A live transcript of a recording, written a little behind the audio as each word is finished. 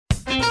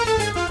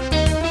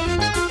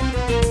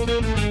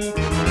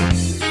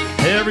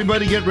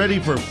everybody, get ready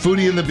for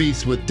Foodie and the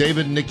Beast with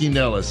David and Nycci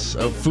Nellis.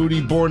 A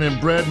foodie born and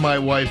bred, my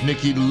wife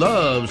Nycci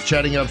loves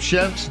chatting up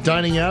chefs,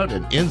 dining out,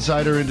 and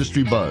insider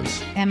industry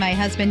buzz. And my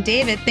husband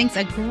David thinks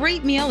a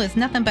great meal is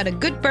nothing but a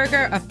good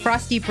burger, a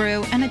frosty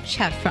brew, and a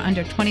check for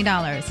under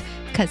 $20.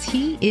 Because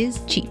he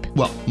is cheap.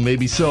 Well,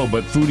 maybe so,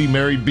 but Foodie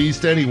married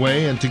Beast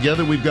anyway, and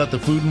together we've got the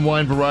food and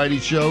wine variety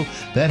show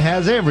that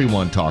has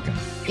everyone talking.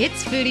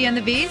 It's Foodie and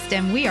the Beast,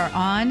 and we are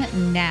on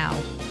now.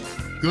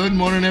 Good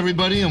morning,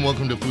 everybody, and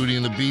welcome to Foodie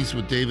and the Beast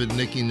with David and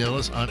Nycci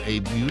Nellis on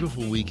a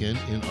beautiful weekend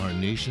in our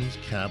nation's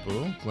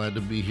capital. Glad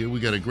to be here. We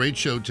got a great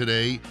show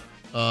today.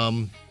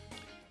 One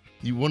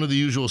of the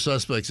usual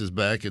suspects is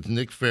back. It's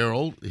Nick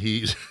Farrell.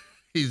 He's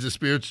the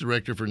spirits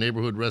director for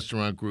Neighborhood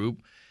Restaurant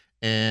Group.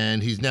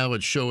 And he's now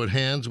at Show at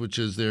Hands, which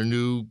is their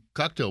new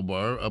cocktail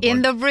bar.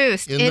 In the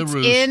Roost. It's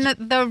in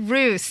the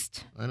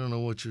Roost. I don't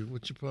know what's your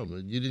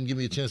problem. You didn't give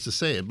me a chance to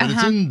say it, but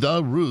it's in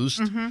the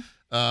Roost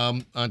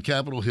on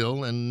Capitol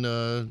Hill. And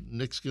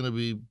Nick's going to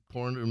be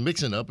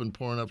mixing up and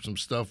pouring up some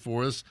stuff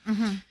for us.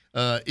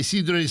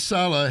 Isidre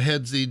Sala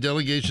heads the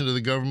delegation of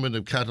the government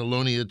of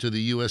Catalonia to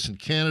the U.S. and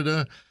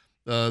Canada.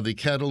 The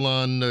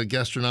Catalan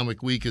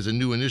Gastronomic Week is a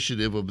new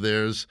initiative of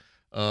theirs.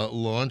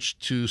 Launched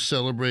to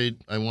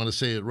celebrate, I want to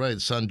say it right,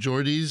 Sant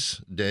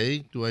Jordi's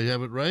Day. Do I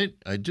have it right?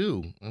 I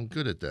do. I'm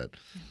good at that.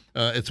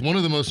 It's one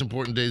of the most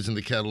important days in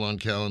the Catalan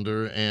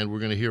calendar, and we're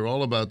going to hear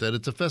all about that.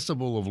 It's a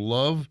festival of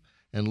love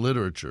and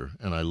literature,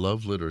 and I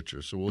love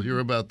literature, so we'll hear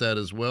about that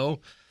as well.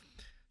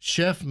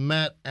 Chef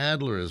Matt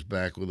Adler is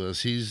back with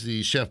us. He's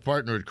the chef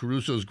partner at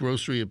Caruso's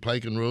Grocery at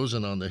Pike and Rose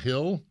and on the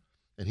Hill,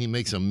 and he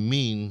makes a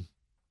mean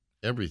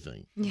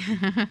everything.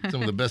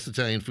 Some of the best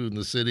Italian food in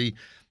the city.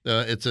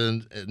 It's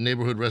a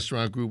neighborhood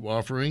restaurant group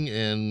offering,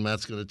 and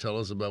Matt's going to tell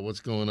us about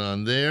what's going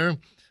on there.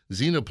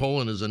 Zena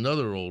Polin is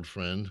another old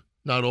friend.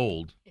 Not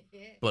old,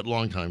 but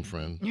longtime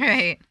friend.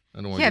 Right.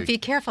 Be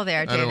careful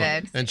there,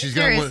 David. And she's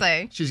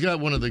got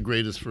one of the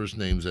greatest first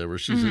names ever.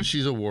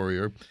 She's a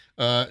warrior.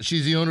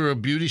 She's the owner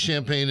of Beauty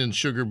Champagne and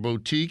Sugar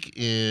Boutique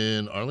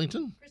in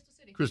Arlington?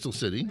 Crystal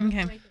City.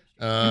 Okay.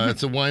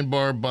 It's a wine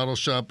bar, bottle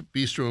shop,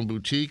 bistro, and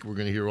boutique. We're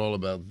going to hear all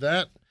about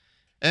that.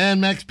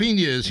 And Max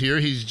Peña is here.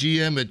 He's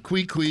GM at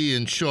Qui Qui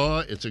in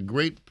Shaw. It's a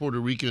great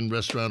Puerto Rican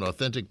restaurant,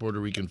 authentic Puerto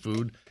Rican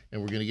food,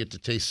 and we're going to get to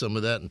taste some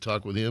of that and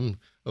talk with him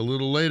a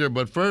little later.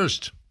 But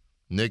first,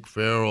 Nick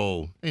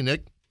Farrell. Hey,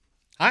 Nick.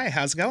 Hi,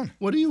 how's it going?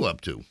 What are you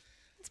up to?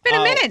 It's been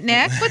a minute,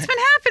 Nick. What's been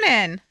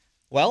happening?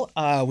 Well,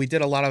 we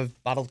did a lot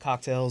of bottled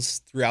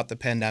cocktails throughout the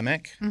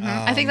pandemic.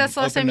 I think that's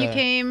the last time you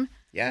came.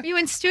 Yeah. Were you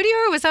in studio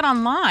or was that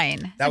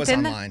online? That was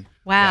online.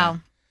 Wow. Yeah.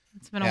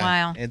 It's been a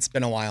while. It's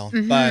been a while.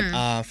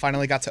 But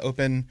finally got to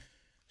open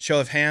Show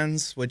of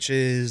Hands, which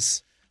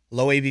is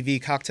low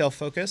ABV cocktail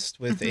focused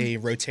with a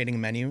rotating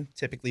menu,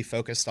 typically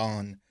focused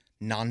on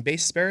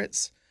non-based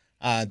spirits,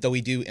 though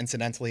we do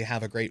incidentally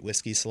have a great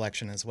whiskey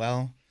selection as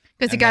well.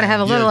 Because you got to have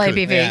a little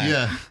ABV.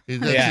 Yeah.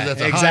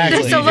 That's exactly.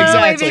 Just a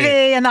little ABV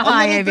and the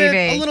high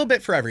ABV. A little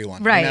bit for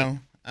everyone. Right. You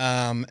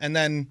know? And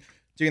then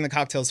doing the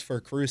cocktails for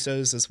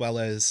Caruso's as well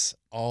as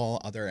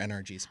all other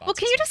energy spots. Well,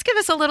 can you just give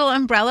us a little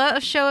umbrella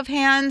of Show of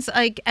Hands,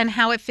 and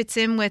how it fits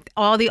in with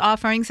all the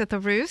offerings at the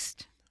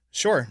Roost?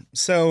 Sure.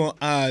 So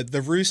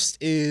the Roost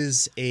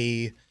is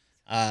a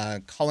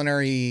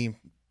culinary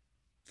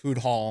food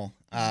hall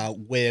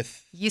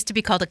with... Used to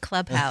be called a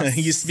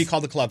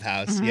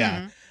clubhouse.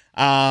 Yeah.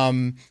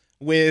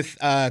 With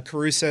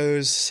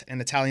Caruso's,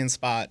 an Italian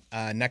spot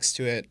next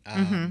to it,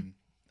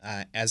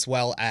 as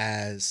well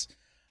as,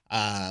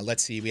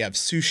 let's see, we have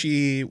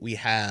sushi, we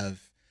have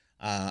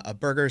a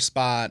burger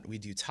spot, we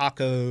do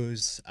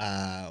tacos,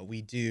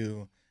 we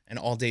do an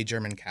all-day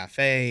German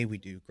cafe, we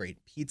do great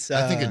pizza.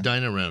 I think a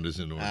dine-around is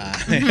in order.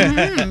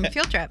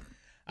 Field trip.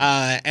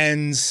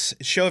 And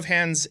Show of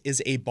Hands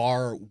is a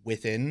bar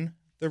within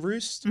the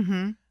Roost.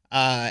 And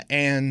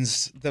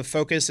the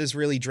focus is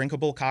really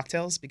drinkable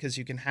cocktails because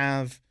you can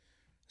have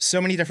so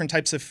many different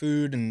types of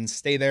food and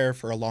stay there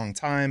for a long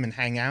time and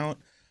hang out.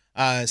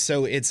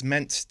 So it's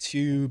meant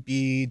to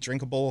be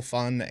drinkable,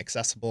 fun,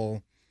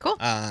 accessible. Cool.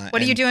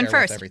 What are you doing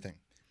first? Everything.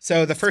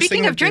 So the first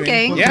Speaking thing of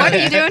drinking, what are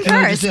you doing Can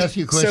I first? just ask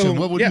you a question? So,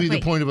 what would be the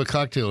point of a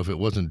cocktail if it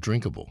wasn't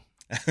drinkable?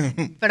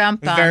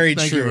 Very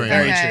Thank true. you very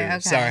Very much. true. Okay.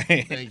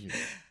 Sorry. Thank you.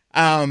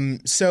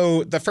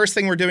 So the first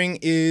thing we're doing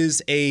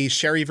is a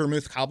sherry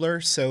vermouth cobbler.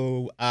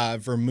 So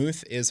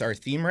vermouth is our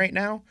theme right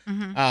now.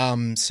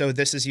 So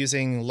this is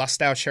using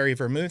Lustau sherry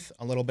vermouth,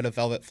 a little bit of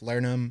velvet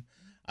falernum,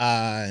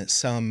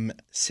 some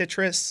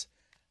citrus,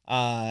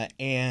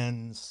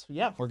 and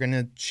yeah, we're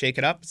gonna shake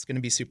it up. It's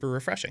gonna be super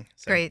refreshing.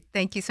 So, Great.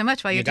 Thank you so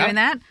much. While you're got doing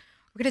that,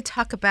 we're going to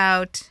talk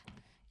about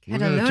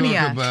Catalonia. We're going to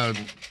talk about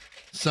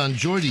Sant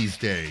Jordi's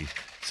Day.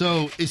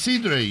 So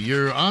Isidre,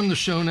 you're on the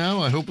show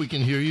now. I hope we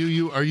can hear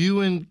you. Are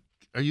you in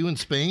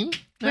Spain?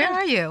 Where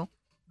are you?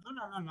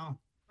 No.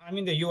 I'm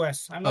in the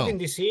U.S. I'm not in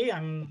D.C.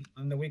 I'm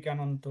on the weekend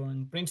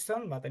in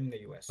Princeton, but I'm in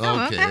the U.S.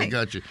 Okay, I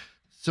got you.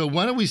 So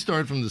why don't we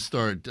start from the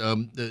start?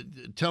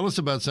 Tell us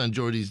about Sant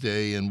Jordi's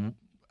Day and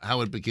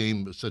how it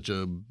became such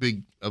a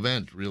big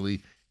event,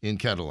 really, in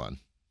Catalan.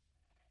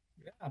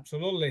 Yeah,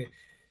 absolutely.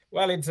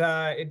 Well, it's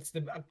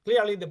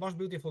clearly the most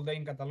beautiful day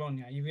in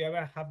Catalonia. If you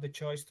ever have the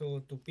choice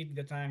to pick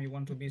the time you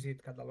want to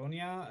visit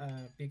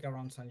Catalonia, pick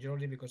around Sant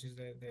Jordi because it's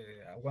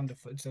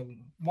it's a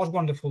most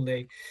wonderful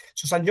day.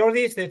 So Sant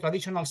Jordi is the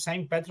traditional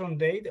Saint Patron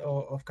day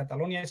of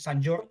Catalonia,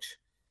 Sant Jordi.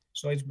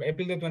 So it's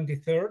April the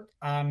 23rd,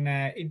 and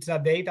it's a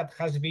day that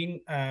has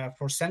been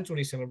for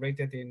centuries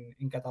celebrated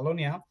in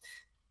Catalonia.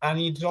 And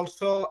it's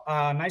also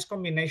a nice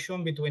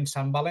combination between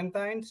St.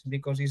 Valentine's,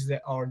 because it's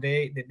our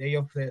day, the day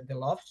of the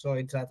love. So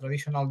it's a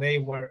traditional day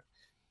where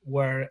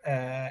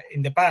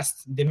in the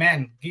past, the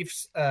man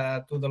gives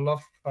to the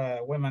love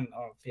woman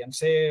or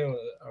fiancé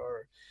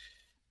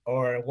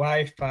or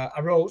wife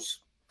a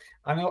rose.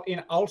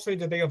 And also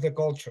it's the day of the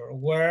culture,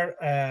 where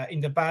in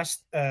the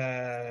past,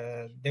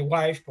 the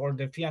wife or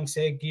the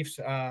fiancé gives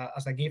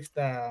as a gift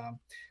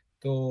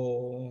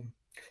to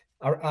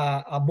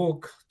a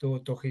book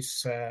to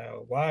his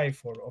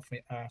wife or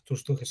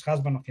to his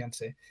husband or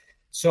fiancé.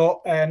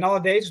 So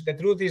nowadays, the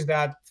truth is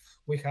that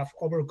we have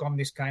overcome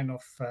this kind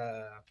of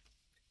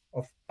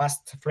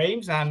past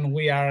frames, and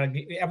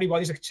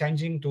everybody's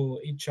exchanging to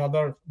each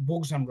other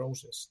books and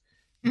roses.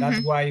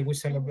 That's why we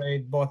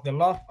celebrate both the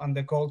love and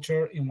the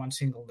culture in one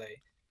single day.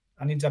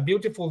 And it's a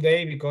beautiful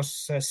day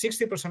because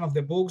 60% of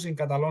the books in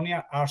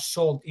Catalonia are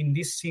sold in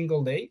this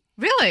single day.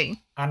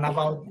 Really? And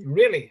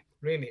really,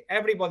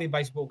 everybody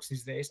buys books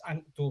these days,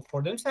 and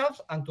for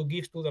themselves and to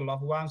give to the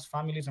loved ones,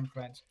 families, and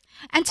friends.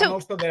 And so,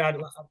 also there are,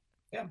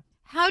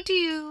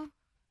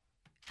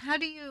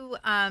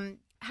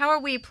 how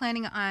are we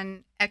planning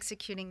on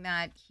executing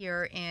that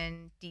here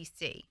in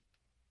DC?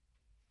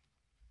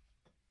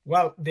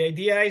 Well, the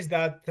idea is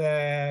that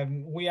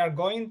we are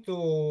going to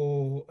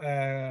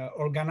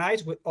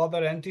organize with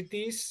other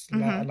entities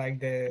like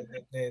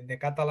the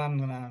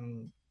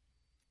Catalan.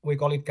 We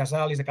call it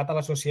CASAL, is the Catalan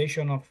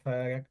Association of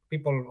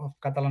People of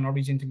Catalan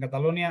Origins in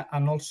Catalonia,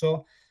 and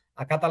also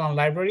a Catalan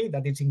library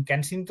that is in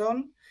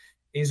Kensington,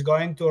 is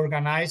going to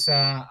organize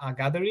a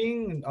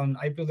gathering on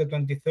April the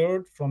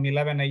 23rd from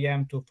 11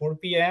 a.m. to 4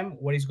 p.m.,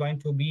 where it's going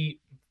to be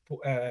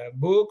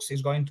books,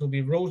 it's going to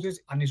be roses,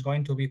 and it's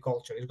going to be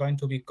culture. It's going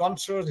to be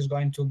concerts, it's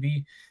going to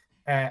be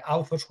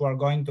authors who are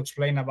going to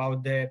explain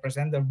about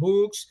present their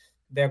books.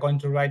 They're going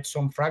to write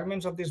some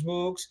fragments of these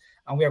books,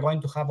 and we are going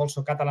to have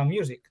also Catalan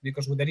music,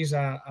 because there is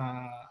a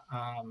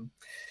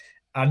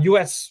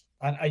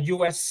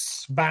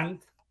US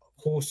band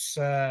whose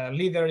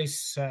leader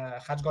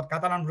has got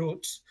Catalan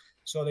roots,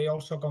 so they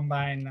also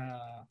combine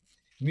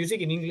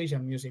music in English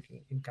and music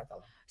in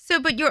Catalan. So,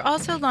 but you're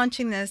also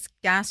launching this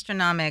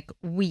gastronomic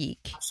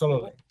week.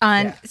 Absolutely.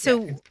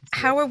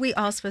 How are we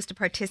all supposed to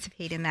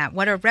participate in that?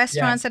 What are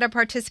restaurants that are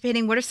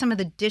participating? What are some of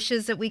the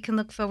dishes that we can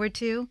look forward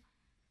to?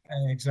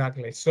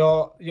 Exactly.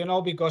 So,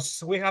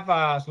 because we have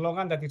a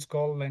slogan that is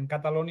called in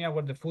Catalonia,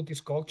 where the food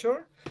is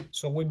culture.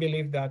 So we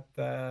believe that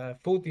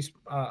food is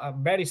a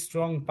very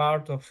strong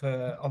part of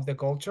the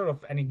culture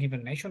of any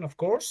given nation, of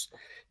course.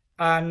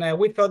 And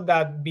we thought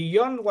that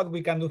beyond what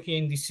we can do here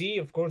in DC,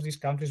 of course, this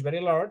country is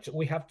very large,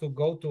 we have to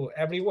go to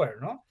everywhere,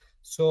 no?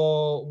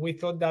 So we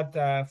thought that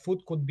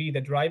food could be the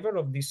driver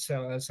of this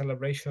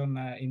celebration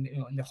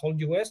in the whole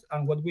US.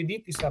 And what we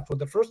did is that for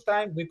the first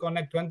time, we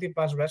connect 20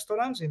 plus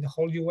restaurants in the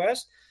whole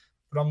US,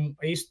 from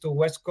east to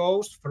west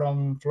coast,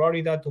 from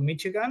Florida to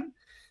Michigan,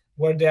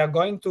 where they are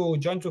going to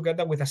join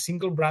together with a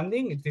single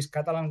branding. It is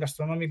Catalan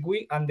Gastronomic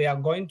Week, and they are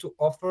going to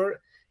offer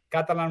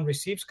Catalan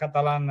recipes,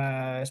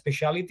 Catalan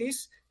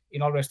specialities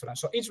in all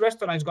restaurants. So each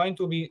restaurant is going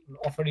to be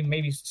offering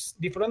maybe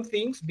different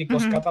things,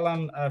 because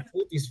Catalan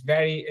food is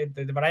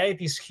the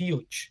variety is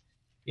huge.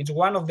 It's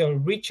one of the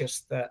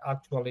richest,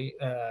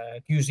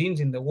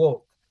 cuisines in the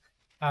world.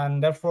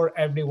 And therefore,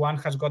 everyone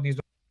has got these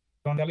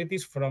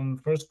modalities from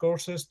first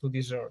courses to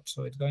dessert.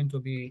 So it's going to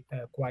be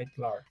quite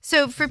large.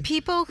 So for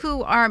people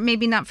who are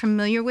maybe not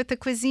familiar with the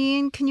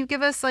cuisine, can you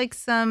give us like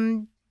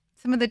some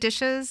of the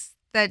dishes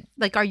that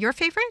are your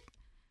favorite?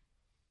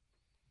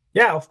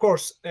 Yeah, of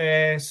course.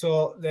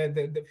 So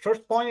the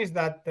first point is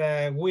that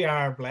we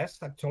are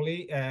blessed,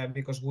 actually,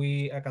 because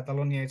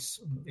Catalonia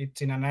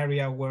it's in an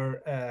area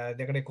where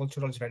the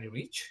agricultural is very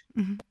rich.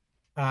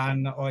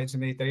 And it's a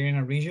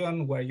Mediterranean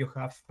region where you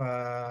have,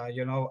 a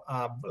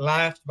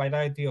large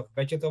variety of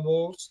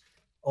vegetables,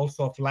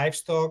 also of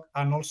livestock.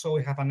 And also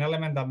we have an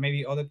element that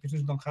maybe other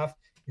countries don't have,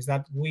 is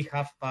that we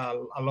have a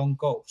long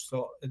coast.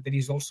 So there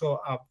is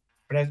also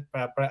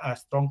a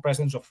strong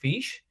presence of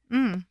fish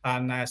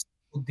and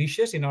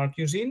dishes in our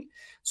cuisine.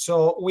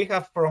 So we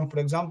have for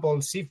example,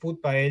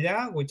 seafood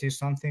paella, which is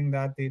something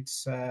that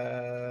it's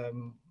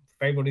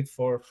favorite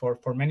for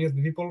many of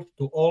the people,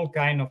 to all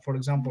kind of, for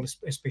example,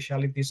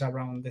 specialities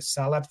around the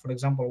salad. For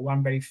example,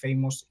 one very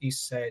famous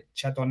is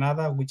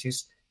chatonada, which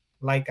is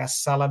like a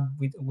salad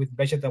with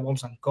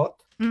vegetables and cod.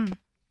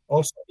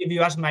 Also, if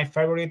you ask my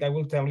favorite, I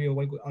will tell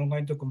you, I'm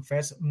going to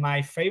confess,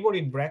 my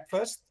favorite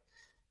breakfast,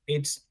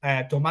 it's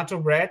tomato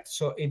bread.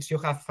 So you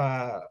have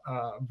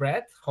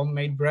bread,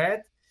 homemade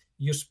bread.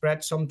 You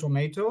spread some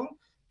tomato.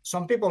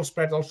 Some people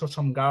spread also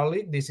some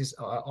garlic. This is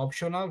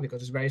optional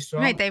because it's very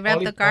strong. Right, they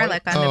rub the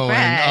garlic on the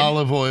bread. And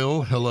olive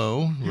oil,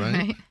 hello,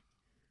 right?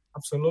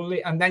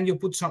 absolutely. And then you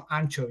put some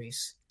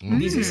anchovies.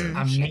 This is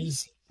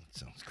amazing.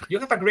 Sounds great. You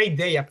have a great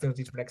day after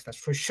this breakfast,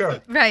 for sure.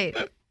 Right.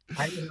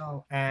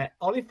 And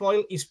olive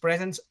oil is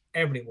present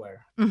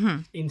everywhere.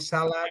 In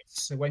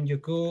salads, when you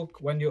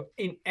cook,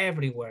 in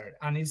everywhere.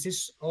 And it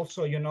is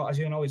also, as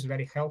you know, it's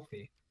very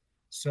healthy.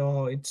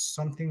 So it's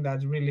something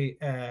that really,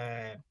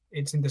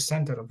 it's in the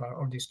center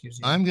of this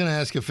cuisine. I'm going to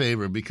ask a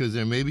favor, because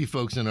there may be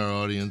folks in our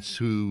audience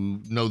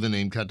who know the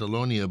name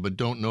Catalonia but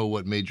don't know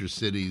what major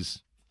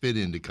cities fit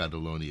into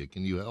Catalonia.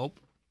 Can you help?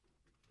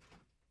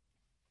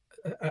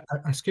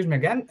 Excuse me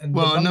again.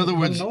 Well, in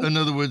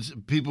other words,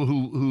 people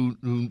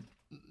who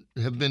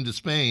have been to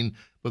Spain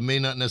but may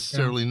not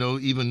necessarily know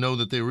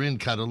that they were in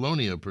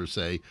Catalonia per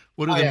se.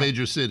 What are the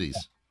major cities?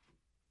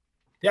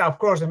 Yeah, of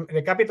course.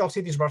 The capital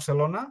city is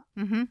Barcelona,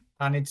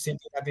 and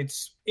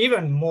it's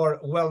even more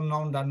well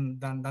known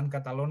than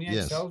Catalonia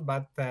itself.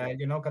 But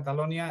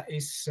Catalonia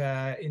is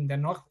in the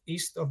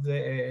northeast of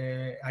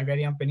the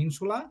Iberian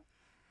Peninsula.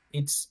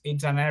 It's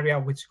an area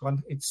which got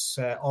its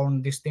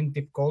own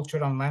distinctive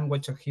culture and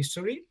language and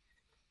history.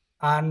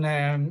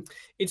 And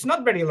it's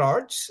not very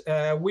large.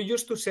 We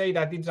used to say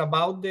that it's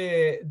about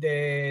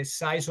the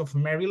size of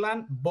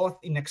Maryland, both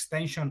in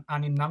extension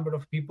and in number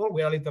of people.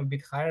 We're a little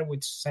bit higher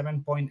with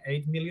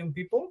 7.8 million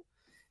people.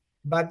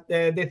 But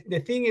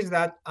the thing is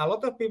that a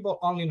lot of people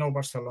only know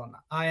Barcelona.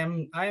 I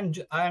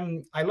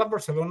love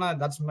Barcelona.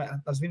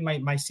 That's been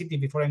my city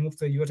before I moved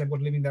to the US. I was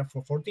living there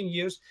for 14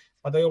 years.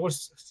 But I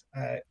always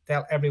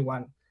tell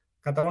everyone,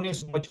 Catalonia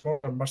is much more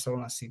than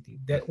Barcelona city.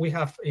 We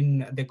have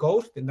in the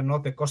coast, in the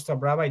north, the Costa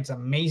Brava. It's an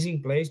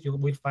amazing place. You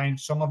will find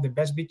some of the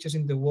best beaches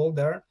in the world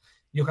there.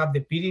 You have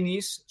the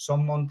Pyrenees,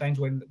 some mountains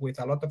with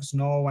a lot of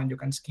snow, and you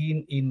can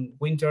ski in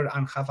winter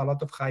and have a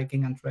lot of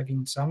hiking and trekking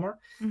in summer.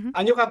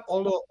 And you have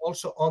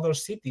also other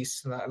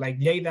cities like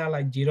Lleida,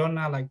 like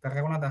Girona, like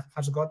Tarragona, that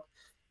has got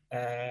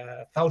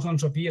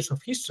thousands of years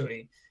of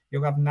history.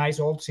 You have nice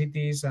old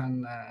cities,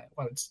 and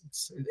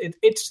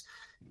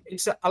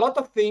it's a lot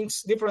of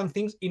things, different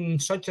things in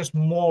such a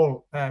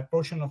small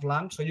portion of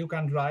land, so you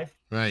can drive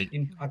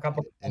in a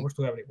couple of hours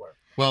to everywhere.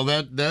 Well,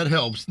 that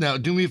helps. Now,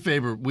 do me a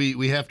favor.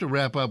 We have to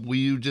wrap up. Will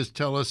you just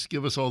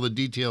give us all the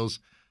details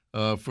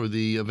for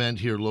the event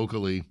here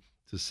locally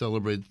to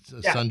celebrate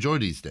Sant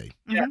Jordi's Day?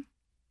 Yeah,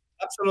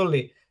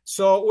 absolutely.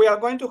 So we are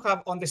going to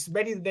have on this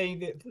very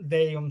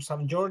day on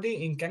Sant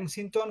Jordi in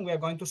Kensington, we are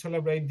going to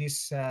celebrate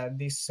this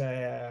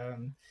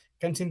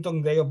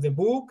Kensington Day of the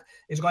Book.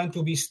 It's going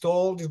to be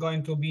stalls, it's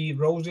going to be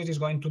roses, it's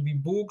going to be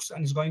books,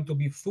 and it's going to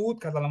be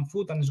food, Catalan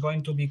food, and it's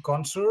going to be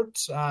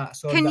concerts.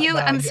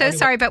 I'm so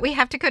sorry, but we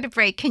have to go to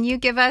break. Can you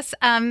give us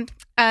the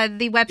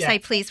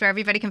website, please, where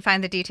everybody can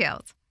find the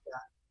details?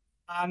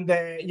 And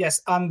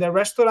and the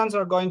restaurants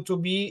are going to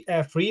be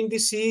Free in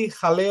DC,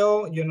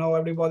 Jaleo,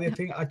 everybody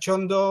think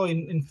Achondo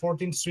in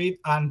 14th Street,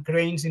 and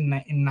Cranes in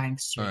 9th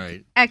Street. All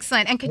right.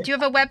 Excellent. And could you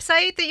have a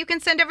website that you can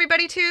send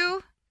everybody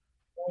to?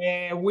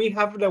 We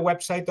have the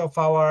website of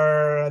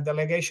our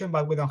delegation,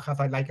 but we don't have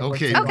a website.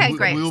 Okay,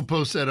 great. We'll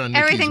post that on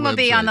Everything will website.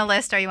 Be on the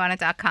list,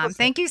 oryouwantit.com.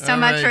 Thank you so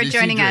much for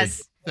joining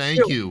us.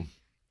 Thank you.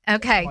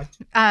 Okay.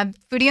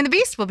 Foodie and the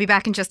Beast, we'll be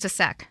back in just a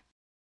sec.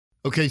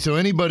 Okay, so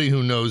anybody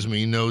who knows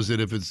me knows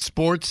that if it's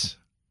sports,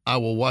 I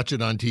will watch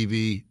it on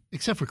TV,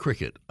 except for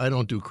cricket. I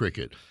don't do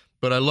cricket.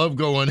 But I love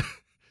going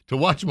to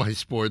watch my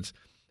sports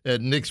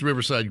at Nick's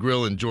Riverside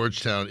Grill in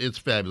Georgetown. It's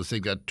fabulous.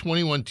 They've got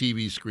 21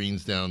 TV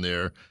screens down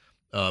there.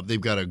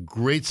 They've got a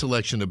great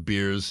selection of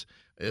beers.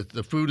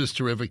 The food is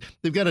terrific.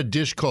 They've got a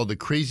dish called the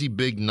Crazy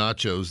Big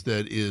Nachos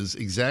that is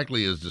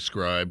exactly as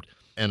described,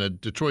 and a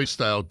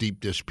Detroit-style deep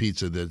dish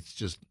pizza that's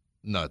just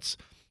nuts.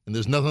 And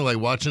there's nothing like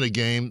watching a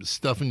game,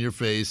 stuff in your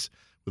face,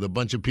 with a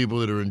bunch of people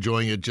that are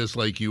enjoying it just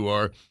like you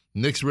are.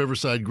 Nick's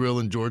Riverside Grill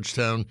in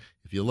Georgetown.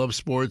 If you love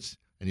sports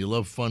and you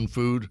love fun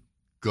food,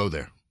 go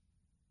there.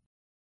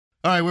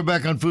 All right, we're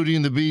back on Foodie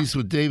and the Beast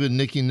with David and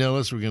Nycci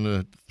Nellis. We're going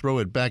to throw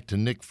it back to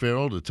Nick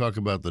Farrell to talk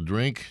about the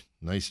drink.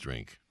 Nice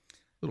drink.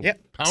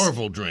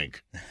 Powerful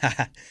drink.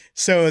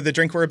 So the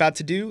drink we're about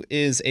to do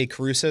is a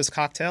Caruso's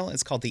cocktail.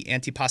 It's called the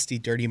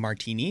Antipasti Dirty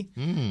Martini.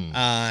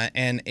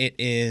 And it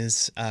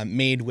is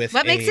made with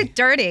What makes it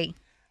dirty?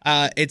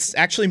 It's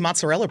actually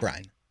mozzarella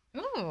brine.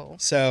 Ooh.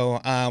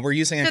 So we're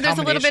using a combination. So there's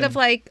a little bit of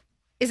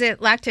is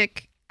it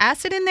lactic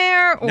acid in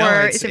there,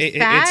 or is it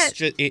fat?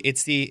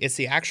 It's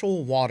the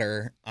actual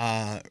water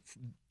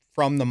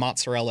from the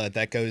mozzarella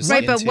that goes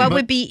right. But what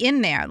would be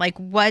in there? Like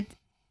what's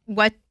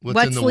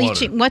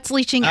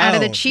leaching out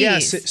of the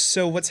cheese? Yeah,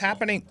 so what's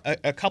happening?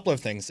 A couple of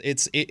things.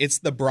 It's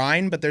the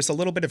brine, but there's a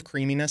little bit of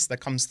creaminess that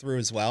comes through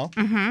as well.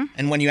 Mm-hmm.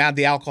 And when you add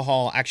the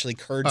alcohol, actually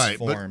curds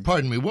form. But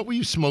pardon me, what were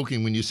you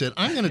smoking when you said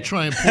I'm going to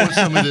try and pour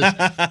some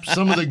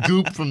of the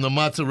goop from the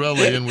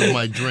mozzarella in with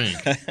my drink?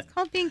 It's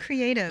called being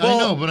creative. I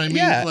know, but I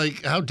mean,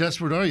 like, how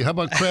desperate are you? How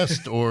about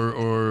Crest or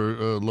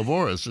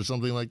Lavoris or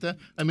something like that?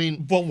 I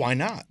mean, well, why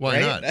not? Why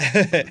not?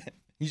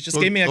 You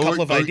just gave me a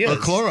couple of ideas. Or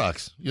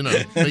Clorox,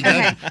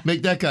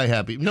 make that guy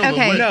happy.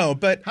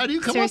 But how do you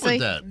come up with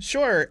that?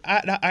 Sure.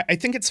 I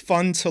think it's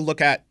fun to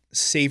look at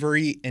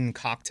savory in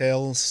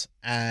cocktails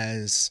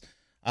as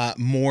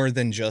more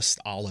than just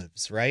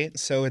olives, right?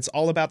 So it's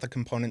all about the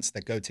components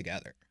that go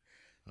together.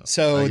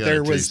 So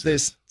there was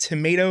this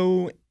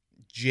tomato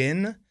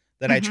gin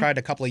that I tried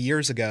a couple of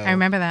years ago. I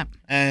remember that.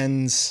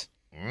 And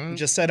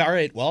just said, all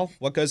right, well,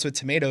 what goes with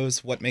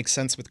tomatoes? What makes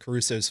sense with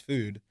Caruso's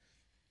food?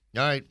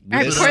 All right.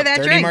 Pour that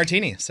dirty drink.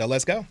 martini. So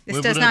let's go. This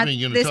does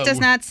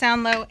not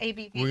sound low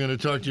ABV. We're going to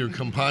talk to your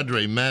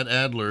compadre, Matt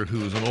Adler,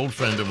 who is an old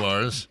friend of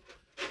ours.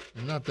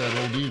 Not that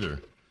old either,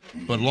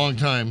 but a long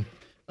time.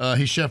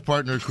 He's chef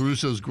partner at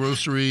Caruso's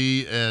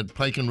Grocery at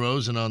Pike and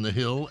Rose and on the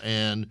Hill,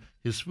 and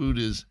his food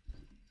is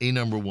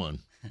number one.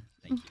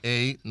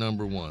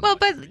 Number one. Well,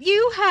 but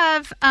you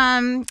have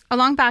a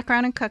long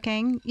background in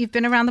cooking. You've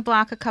been around the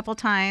block a couple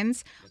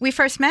times. We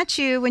first met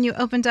you when you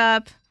opened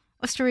up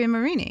Osteria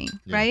Marini,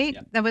 right?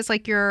 Yeah. That was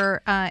like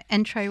your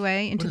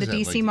entryway into the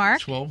DC like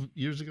mark. 12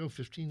 years ago?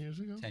 15 years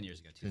ago? 10 years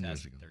ago.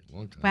 2013.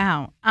 Long time.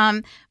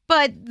 Wow.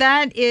 But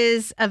that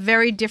is a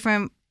very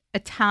different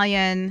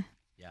Italian,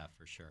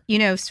 for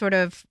sure. Sort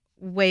of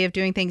way of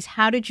doing things.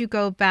 How did you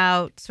go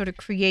about sort of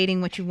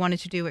creating what you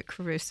wanted to do at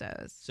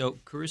Caruso's? So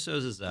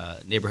Caruso's is a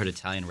neighborhood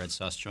Italian red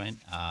sauce joint.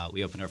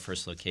 We opened our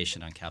first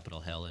location on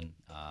Capitol Hill in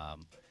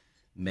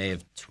May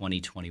of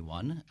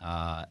 2021.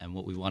 And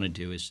what we want to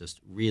do is just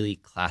really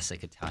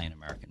classic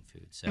Italian-American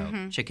food.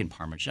 So chicken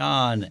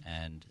parmesan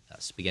and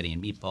spaghetti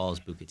and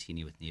meatballs,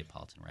 bucatini with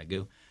Neapolitan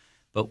ragu.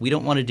 But we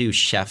don't want to do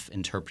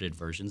chef-interpreted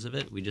versions of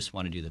it. We just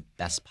want to do the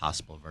best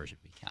possible version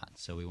we can.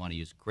 So we want to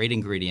use great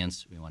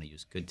ingredients. We want to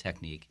use good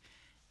technique.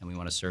 And we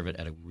want to serve it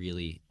at a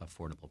really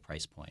affordable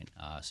price point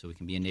so we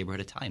can be a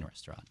neighborhood Italian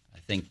restaurant. I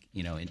think,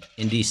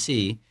 in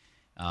D.C.,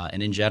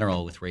 and in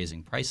general, with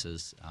raising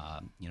prices,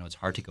 it's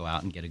hard to go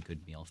out and get a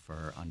good meal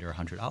for under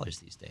 $100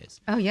 these days.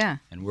 Oh, yeah.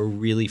 And we're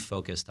really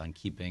focused on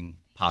keeping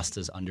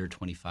pastas under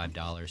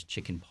 $25,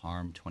 chicken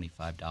parm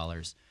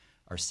 $25,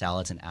 our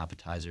salads and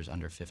appetizers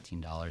under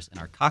 $15, and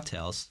our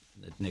cocktails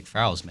that Nick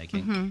Farrell's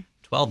making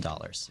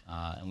 $12.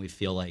 And we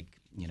feel like,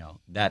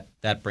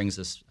 that brings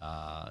us,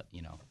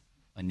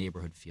 a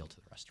neighborhood feel to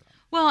the restaurant.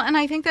 Well, and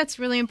I think that's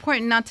really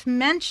important, not to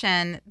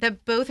mention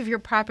that both of your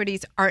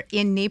properties are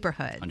in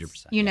neighborhoods.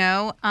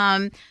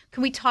 100%.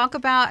 Can we talk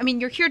about,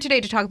 you're here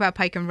today to talk about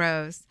Pike and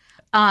Rose,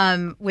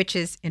 which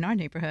is in our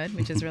neighborhood,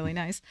 which is really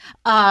nice.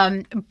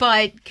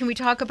 But can we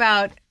talk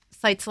about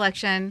site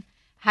selection,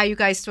 how you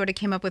guys sort of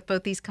came up with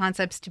both these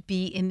concepts to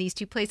be in these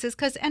two places?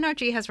 Because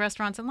NRG has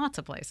restaurants in lots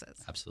of places.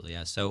 Absolutely,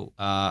 yeah. So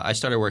I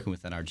started working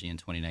with NRG in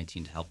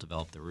 2019 to help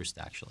develop the Roost,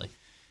 actually.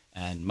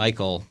 And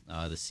Michael,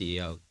 the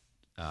CEO,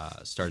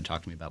 started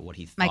talking to me about what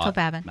he thought.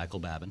 Michael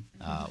Babin.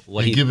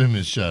 Give him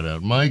his shout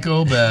out.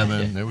 Michael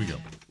Babin. There we go.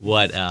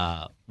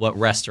 What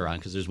restaurant,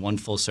 because there's one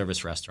full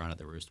service restaurant at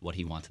the Roost, what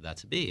he wanted that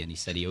to be. And he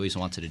said he always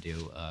wanted to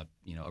do a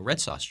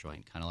red sauce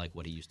joint, kind of like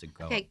what he used to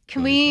go. Okay,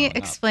 can we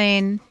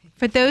explain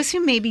for those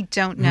who maybe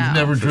don't know? Who've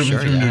never driven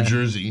through New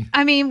Jersey.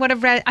 I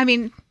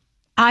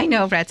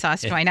know red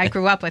sauce joint. I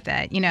grew up with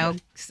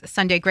it,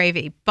 Sunday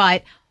gravy.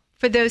 But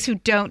for those who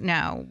don't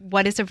know,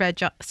 what is a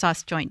red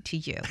sauce joint to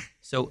you?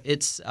 So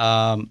it's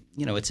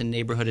it's a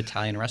neighborhood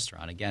Italian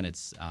restaurant. Again,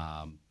 it's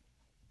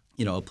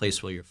a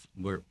place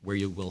where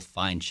you will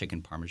find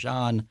chicken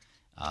parmesan,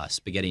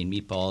 spaghetti and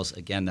meatballs.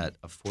 Again,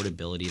 that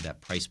affordability,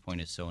 that price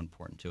point is so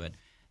important to it.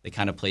 The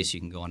kind of place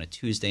you can go on a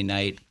Tuesday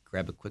night,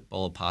 grab a quick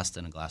bowl of pasta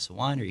and a glass of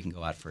wine, or you can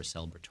go out for a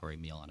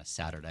celebratory meal on a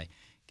Saturday,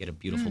 get a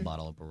beautiful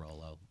bottle of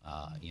Barolo,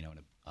 and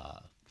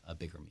a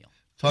bigger meal.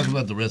 Talk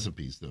about the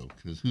recipes though,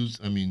 because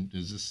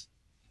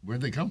where'd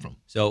they come from?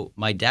 So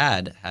my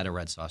dad had a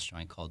red sauce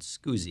joint called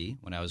Scusi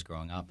when I was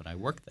growing up, and I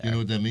worked there. You know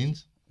what that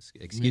means?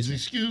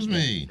 Excuse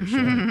me.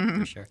 Yeah,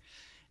 for sure.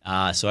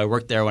 So I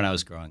worked there when I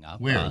was growing up.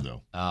 Where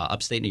though?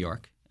 Upstate New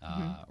York,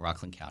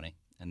 Rockland County.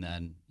 And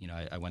then,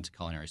 I went to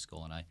culinary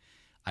school, and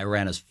I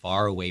ran as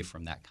far away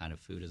from that kind of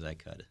food as I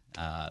could.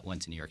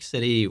 Went to New York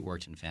City,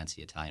 worked in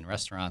fancy Italian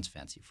restaurants,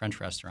 fancy French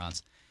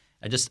restaurants.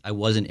 I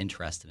wasn't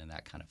interested in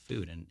that kind of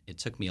food, and it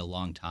took me a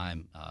long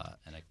time.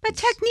 But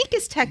technique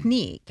is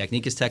technique.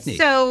 Technique is technique.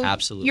 So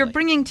absolutely, you're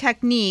bringing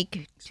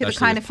technique to the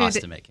kind of food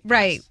pasta making,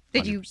 right? Yes,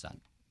 that you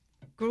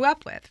grew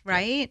up with,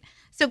 right? Yeah.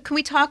 So can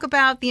we talk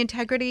about the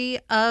integrity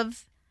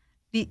of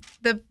the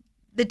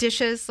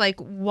dishes, like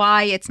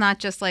why it's not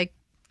just like.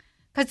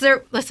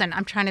 Because listen,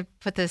 I'm trying to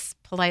put this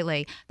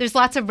politely. There's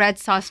lots of red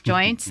sauce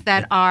joints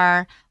that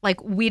are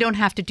like, we don't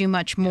have to do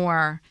much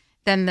more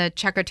than the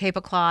checker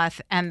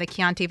tablecloth and the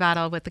Chianti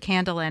bottle with the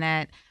candle in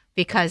it,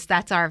 because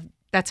that's our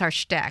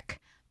shtick.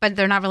 But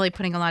they're not really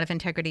putting a lot of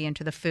integrity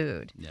into the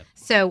food. Yep.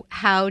 So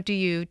how do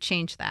you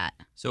change that?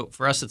 So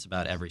for us, it's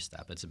about every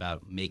step. It's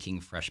about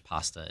making fresh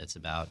pasta. It's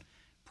about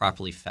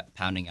properly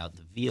pounding out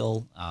the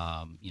veal,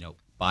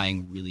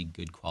 buying really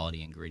good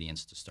quality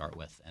ingredients to start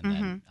with, and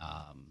then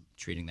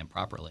treating them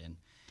properly. And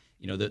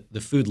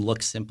the food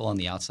looks simple on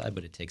the outside,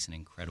 but it takes an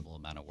incredible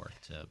amount of work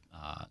to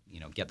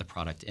get the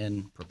product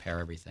in, prepare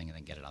everything, and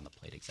then get it on the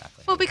plate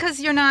exactly. Well, because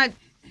you're not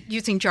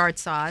using jarred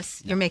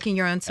sauce, you're making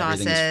your own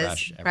sauces,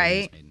 fresh.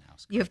 right? Made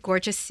in-house. You have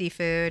gorgeous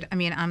seafood.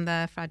 I'm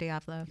the Fra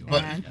Diavolo.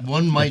 But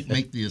one might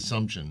make the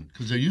assumption,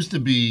 because there used to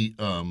be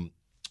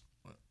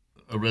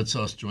a red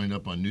sauce joint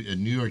up on at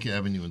New York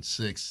Avenue and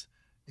 6th.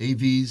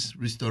 AV's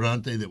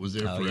Ristorante that was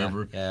there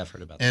forever. Yeah, I've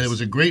heard about And this. it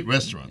was a great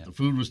restaurant. Yeah. The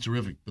food was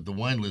terrific, but the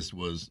wine list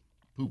was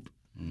poop.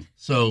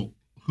 So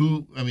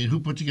who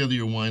put together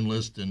your wine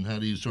list, and how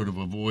do you sort of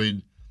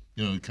avoid,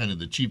 kind of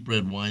the cheap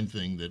red wine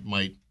thing that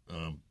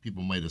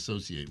people might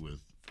associate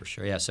with? For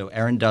sure, yeah. So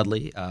Aaron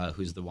Dudley,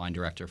 who's the wine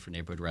director for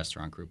Neighborhood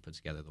Restaurant Group, put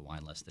together the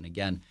wine list. And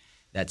again,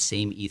 that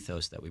same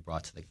ethos that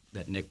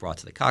that Nick brought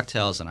to the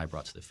cocktails and I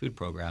brought to the food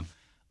program,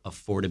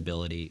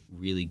 affordability,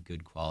 really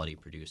good quality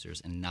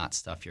producers, and not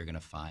stuff you're going to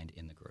find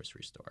in the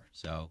grocery store.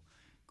 So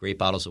great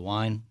bottles of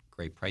wine,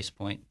 great price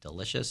point,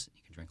 delicious.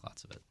 You can drink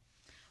lots of it.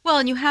 Well,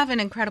 and you have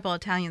an incredible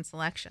Italian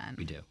selection.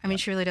 We do. I mean,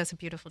 she really does a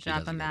beautiful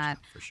job on that.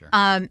 For sure.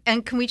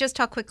 And can we just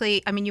talk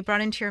quickly? I mean, you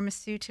brought in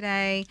tiramisu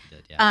today. I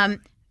did, yeah.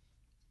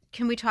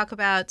 Can we talk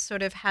about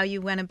sort of how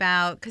you went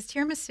about, because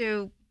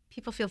tiramisu,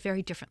 people feel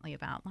very differently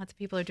about. Lots of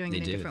people are doing it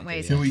in different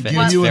ways. Can we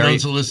give you an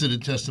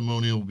unsolicited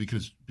testimonial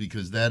because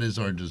that is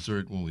our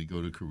dessert when we go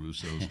to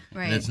Caruso's,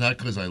 Right. And it's not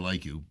because I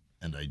like you,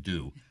 and I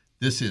do.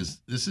 This is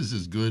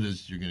as good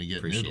as you're going to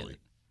get in Italy.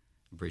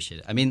 Appreciate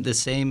it. I mean, the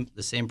same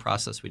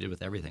process we did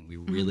with everything. We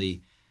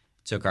really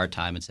took our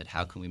time and said,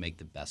 how can we make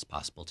the best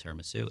possible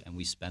tiramisu? And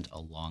we spent a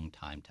long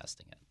time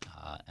testing it,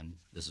 and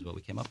this is what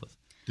we came up with.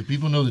 Do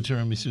people know that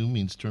tiramisu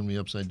means turn me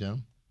upside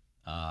down?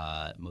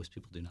 Most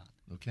people do not.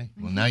 Okay.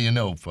 Well, now you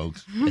know,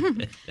 folks.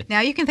 Now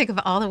you can think of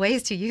all the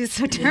ways to use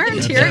the term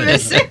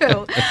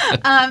tiramisu.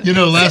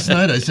 Last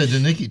night I said to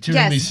Nikki, tiramisu,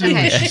 Yes, okay.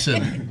 and she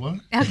said, what?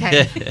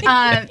 Okay.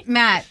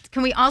 Matt,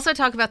 can we also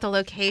talk about the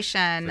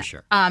location For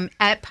sure.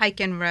 at Pike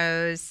and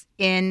Rose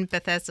in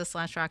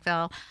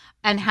Bethesda/Rockville,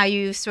 and how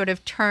you sort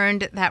of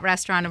turned that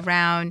restaurant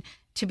around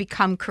to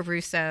become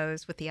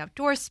Caruso's with the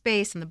outdoor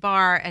space and the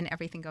bar and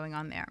everything going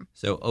on there?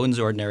 So Owen's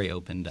Ordinary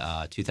opened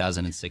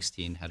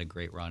 2016, had a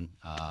great run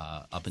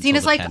up until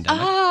Zena's the like, pandemic.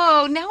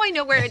 oh, now I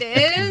know where it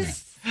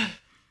is.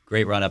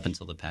 Great run up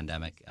until the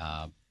pandemic.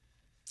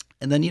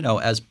 And then,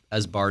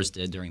 as bars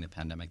did during the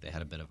pandemic, they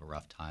had a bit of a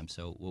rough time.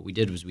 So what we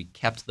did was we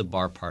kept the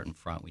bar part in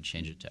front. We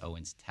changed it to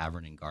Owen's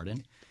Tavern and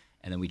Garden.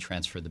 And then we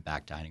transferred the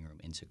back dining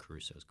room into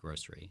Caruso's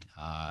Grocery.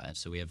 And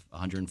so we have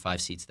 105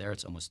 seats there.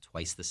 It's almost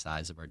twice the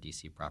size of our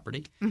D.C.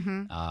 property.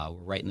 We're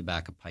right in the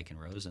back of Pike and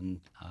Rose,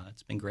 and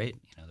it's been great.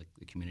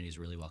 The community has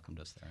really welcomed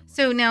us there.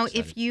 So now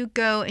excited. if you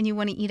go and you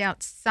want to eat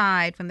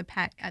outside from the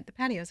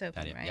patio's open,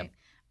 Patio, right? yep.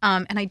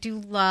 And I do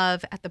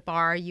love at the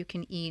bar you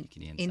can eat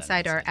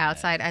inside or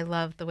outside. Yeah. I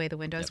love the way the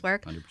windows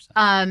work.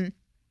 100%.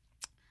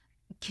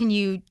 Can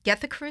you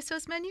get the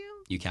Caruso's menu?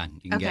 You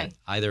can. You can get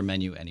either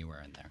menu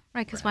anywhere in there.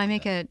 Right, because why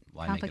make it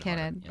complicated,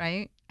 hard? Yeah.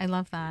 right? I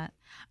love that.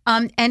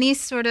 Any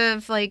sort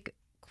of like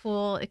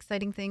cool,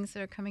 exciting things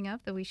that are coming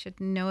up that we should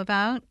know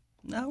about?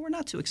 No, we're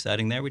not too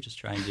exciting there. We just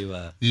try and do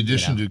the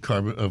addition to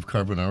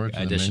carbonara to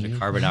the addition menu?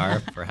 to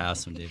carbonara for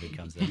house when David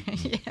comes in.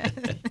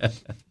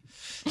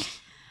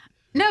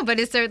 No, but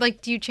is there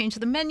do you change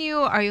the menu?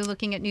 Are you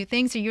looking at new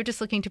things, or you're just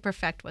looking to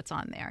perfect what's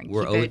on there? And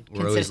We're keep it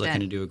always consistent?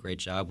 looking to do a great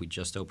job. We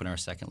just opened our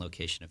second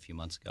location a few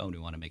months ago, and we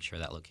want to make sure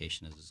that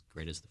location is as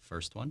great as the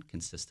first one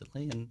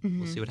consistently, and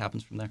we'll see what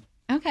happens from there.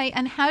 Okay,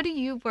 and how do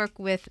you work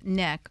with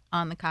Nick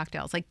on the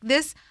cocktails? Like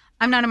this,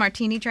 I'm not a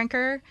martini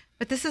drinker,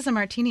 but this is a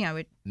martini I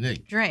would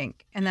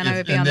drink, and then I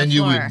would be on the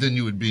floor. Then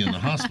you would be in the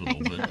hospital.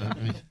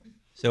 But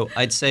So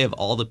I'd say of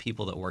all the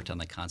people that worked on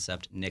the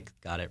concept, Nick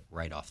got it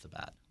right off the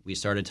bat. We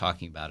started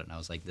talking about it, and I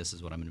was like, "This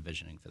is what I'm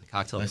envisioning for the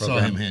cocktail program." I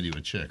saw him hand you a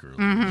check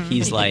earlier.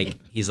 He's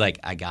like,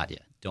 "I got you.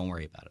 Don't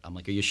worry about it." I'm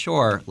like, "Are you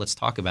sure? Let's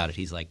talk about it."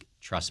 He's like,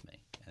 "Trust me."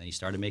 And he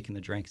started making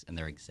the drinks, and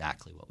they're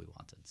exactly what we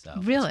wanted. So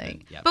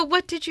Really? Yeah. But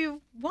what did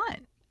you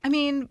want? I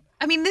mean,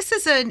 this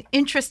is an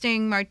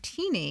interesting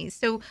martini.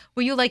 So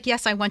were you like,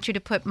 yes, I want you to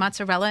put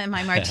mozzarella in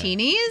my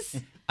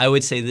martinis? I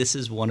would say this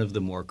is one of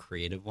the more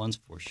creative ones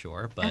for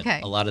sure, but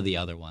Okay. a lot of the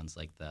other ones,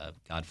 like the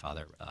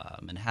Godfather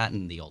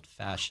Manhattan, the Old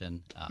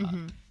Fashioned,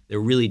 they're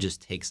really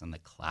just takes on the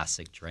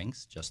classic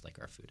drinks, just like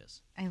our food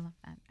is. I love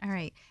that. All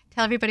right.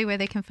 Tell everybody where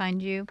they can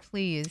find you,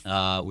 please.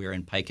 We're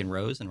in Pike and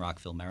Rose in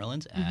Rockville,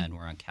 Maryland, and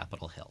we're on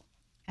Capitol Hill.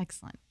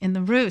 Excellent. In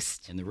the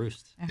Roost. In the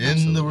Roost.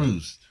 In the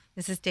Roost.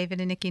 This is David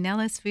and Nycci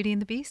Nellis, Foodie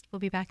and the Beast. We'll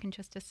be back in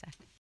just a sec.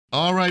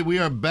 All right, we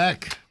are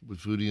back with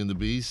Foodie and the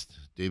Beast,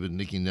 David and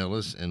Nycci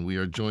Nellis, and we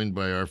are joined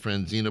by our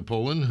friend Zena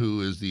Polin,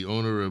 who is the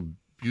owner of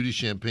Beauty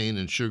Champagne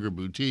and Sugar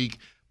Boutique,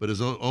 but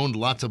has owned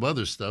lots of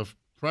other stuff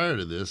prior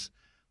to this.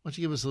 Why don't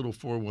you give us a little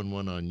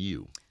 411 on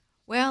you?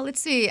 Well,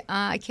 let's see.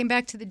 I came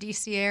back to the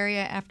D.C.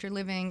 area after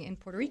living in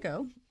Puerto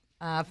Rico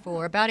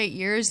for about 8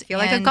 years. I feel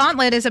like a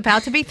gauntlet is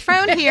about to be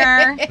thrown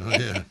here.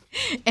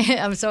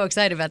 I'm so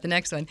excited about the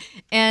next one.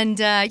 And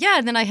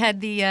then I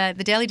had the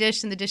Daily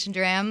Dish and the Dish and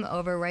Dram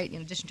over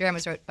Dish and Dram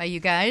was right by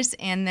you guys.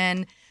 And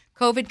then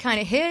COVID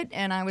kind of hit,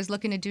 and I was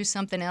looking to do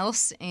something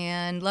else.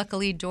 And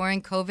luckily,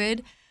 during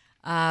COVID,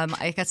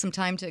 I got some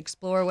time to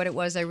explore what it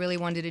was I really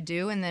wanted to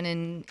do. And then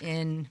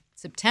in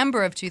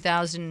September of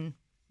 2019,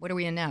 what are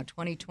we in now?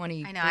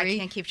 2023. I know, I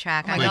can't keep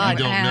track. Oh my Wait, God.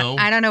 you don't know?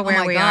 I don't know where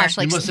my we gosh,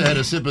 are. like- You must have had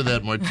a sip of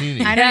that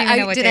martini. I don't even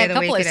know what did day a of the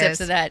couple week of it sips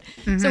is. of that.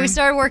 So we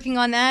started working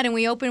on that, and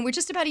we opened. We're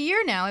just about a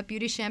year now at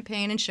Beauty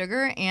Champagne and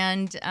Sugar,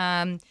 and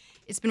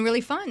it's been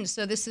really fun.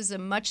 So this is a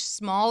much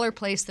smaller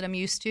place that I'm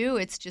used to.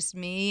 It's just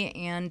me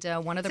and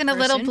one other It's in a person.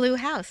 little blue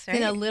house, right?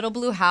 In a little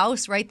blue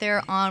house right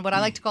there on what I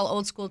like to call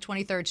old school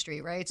 23rd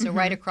Street, right? So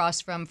right across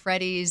from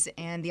Freddy's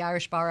and the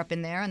Irish bar up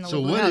in there. And the So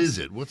little blue what house. is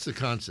it? What's the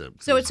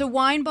concept? So it's a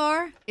wine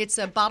bar. It's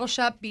a bottle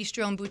shop,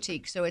 bistro, and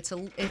boutique. So it's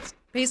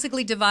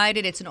basically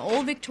divided. It's an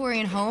old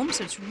Victorian home,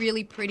 so it's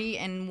really pretty.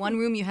 And in one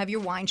room you have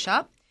your wine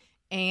shop.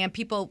 And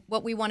people,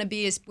 what we want to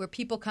be is where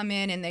people come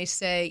in and they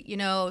say, you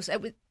know,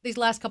 these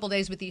last couple of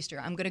days with Easter,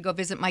 I'm going to go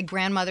visit my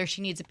grandmother.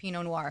 She needs a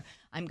Pinot Noir.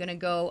 I'm going to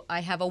go, I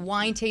have a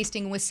wine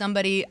tasting with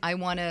somebody. I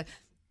want to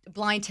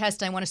blind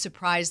test. I want to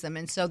surprise them.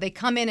 And so they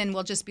come in and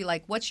we'll just be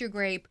like, what's your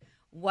grape?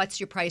 What's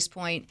your price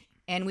point?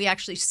 And we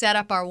actually set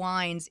up our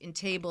wines in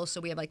tables.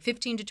 So we have like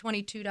 $15 to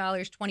 $22,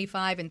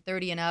 $25 and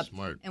 $30 and up.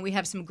 Smart. And we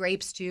have some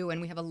grapes too.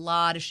 And we have a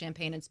lot of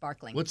champagne and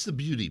sparkling. What's the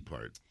beauty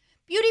part?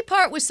 Beauty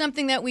part was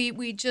something that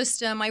we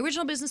just my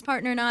original business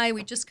partner and I,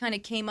 we just kind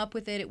of came up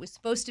with it. It was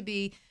supposed to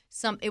be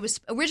it was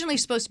originally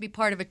supposed to be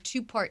part of a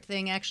 2-part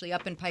thing actually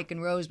up in Pike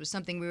and Rose, was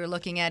something we were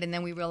looking at, and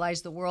then we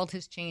realized the world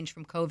has changed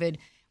from COVID.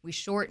 We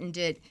shortened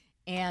it,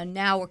 and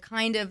now we're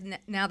kind of,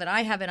 now that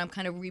I have it, I'm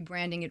kind of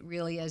rebranding it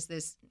really as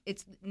this.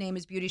 Its name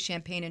is Beauty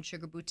Champagne and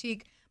Sugar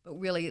Boutique, but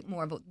really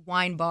more of a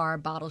wine bar,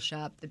 bottle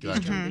shop, the bistro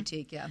Gotcha.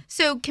 boutique, yeah.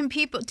 So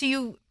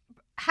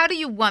how do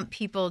you want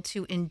people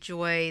to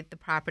enjoy the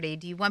property?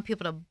 Do you want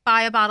people to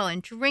buy a bottle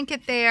and drink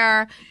it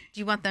there? Do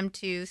you want them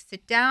to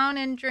sit down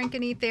and drink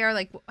and eat there?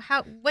 Like,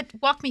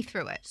 walk me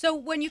through it. So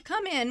when you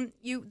come in,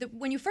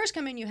 when you first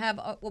come in, you have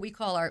what we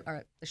call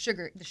the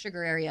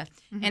sugar area,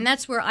 and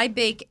that's where I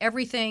bake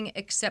everything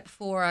except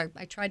for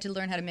I tried to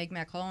learn how to make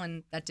macaron,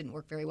 and that didn't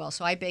work very well.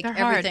 So I bake They're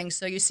hard. everything.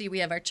 So you see, we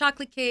have our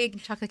chocolate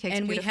cake, Chocolate cake's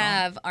and we beautiful.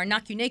 have our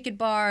Knock You Naked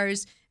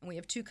bars, and we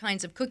have 2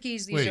 kinds of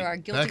cookies. These Wait, are our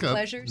guilty back up.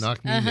 pleasures.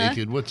 Knock Me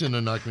Naked. What's in a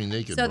Knock Me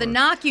Naked So bar? the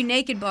Knock You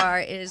Naked bar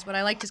is what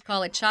I like to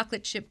call a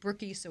chocolate chip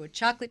brookie. So a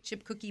chocolate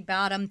chip cookie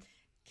bottom,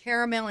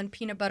 caramel and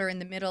peanut butter in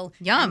the middle,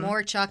 Yum. and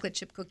more chocolate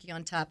chip cookie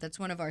on top. That's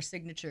one of our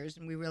signatures,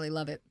 and we really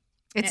love it.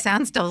 It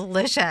sounds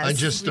delicious. I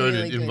just started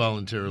really good.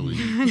 involuntarily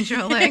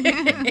drooling.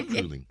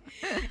 drooling.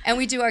 And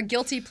we do our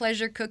guilty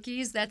pleasure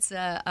cookies. That's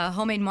a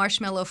homemade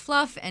marshmallow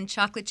fluff and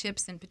chocolate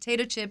chips and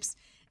potato chips.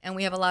 And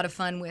we have a lot of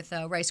fun with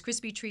Rice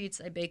Krispie treats.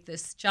 I baked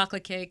this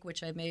chocolate cake,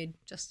 which I made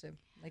just to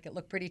make it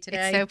look pretty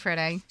today. It's so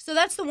pretty. So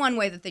that's the one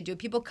way that they do.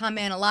 People come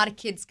in, a lot of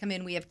kids come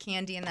in, we have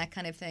candy and that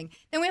kind of thing.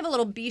 Then we have a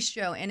little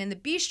bistro, and in the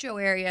bistro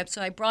area,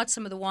 so I brought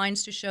some of the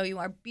wines to show you.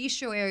 Our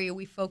bistro area,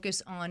 we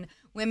focus on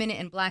women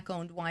and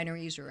black-owned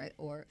wineries,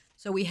 or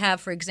so we have,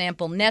 for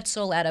example,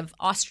 Netzel out of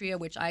Austria,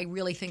 which I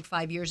really think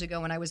 5 years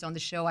ago when I was on the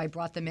show, I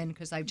brought them in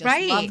because I just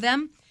Right. love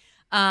them.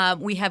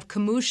 We have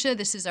Kamusha.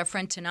 This is our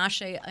friend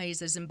Tinashe.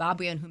 He's a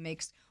Zimbabwean who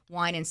makes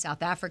wine in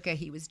South Africa.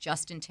 He was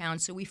just in town.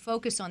 So we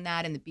focus on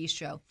that in the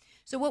bistro.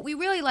 So what we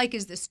really like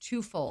is this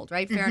twofold,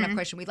 right? Fair enough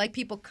question. We like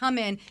people come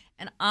in,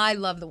 and I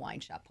love the wine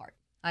shop part.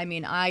 I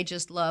mean, I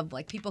just love,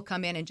 like, people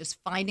come in and just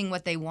finding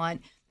what they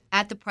want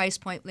at the price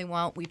point they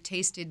want. We've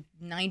tasted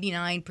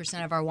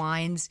 99% of our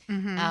wines.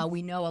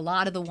 We know a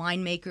lot of the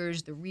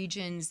winemakers, the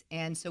regions,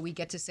 and so we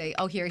get to say,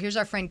 oh, here's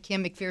our friend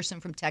Kim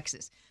McPherson from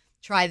Texas.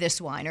 Try this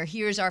wine. Or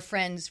here's our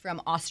friends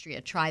from Austria.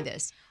 Try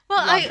this.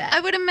 Well, Love that. I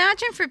would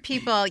imagine for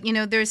people,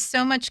 there's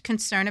so much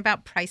concern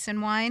about price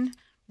in wine,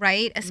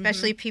 right?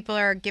 Especially if people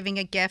are giving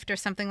a gift or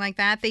something like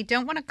that. They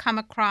don't want to come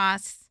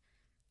across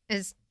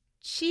as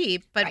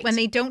cheap, but Right. when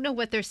they don't know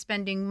what they're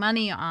spending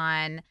money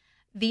on,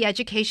 the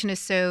education is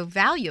so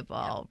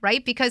valuable,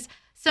 right? Because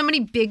so many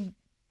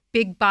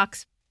big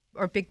box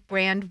or big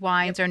brand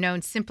wines are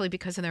known simply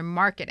because of their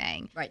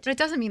marketing. Right. But it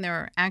doesn't mean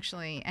they're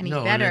actually any No,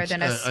 and better it's-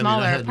 than a I mean,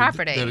 smaller I had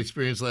property. that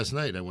experience last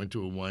night. I went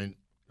to a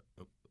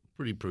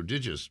pretty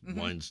prodigious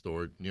wine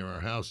store near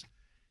our house.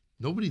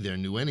 Nobody there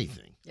knew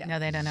anything. Yeah. No,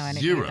 they don't know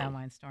anything Zero. about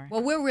wine store.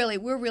 Well, we're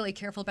really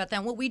careful about that.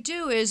 And what we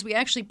do is we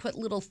actually put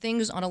little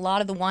things on a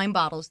lot of the wine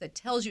bottles that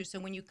tells you, so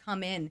when you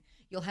come in,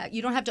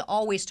 you don't have to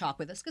always talk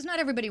with us, because not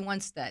everybody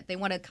wants that. They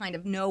want to kind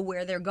of know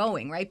where they're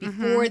going, right,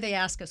 before they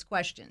ask us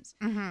questions.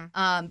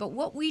 But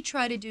what we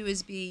try to do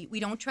is we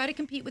don't try to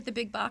compete with the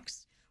big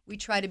box. We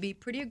try to be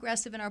pretty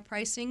aggressive in our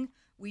pricing.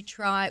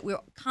 We're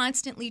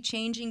constantly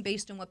changing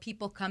based on what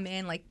people come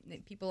in. Like,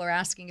 people are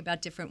asking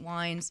about different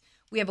wines.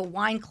 We have a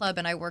wine club,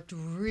 and I worked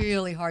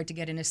really hard to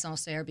get into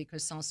Sancerre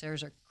because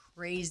Sancerres are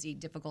crazy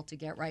difficult to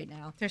get right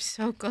now. They're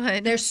so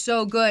good. They're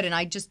so good, and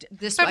But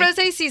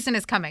rosé season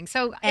is coming,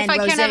 so if I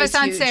can't have a rosé is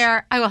huge.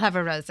 Sancerre, I will have a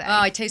rosé.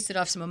 Oh, I tasted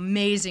off some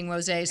amazing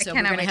rosés, so we're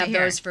cannot going to wait to have hear.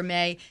 those for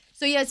May.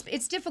 So, yeah,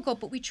 it's difficult,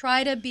 but we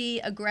try to be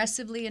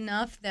aggressively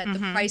enough that the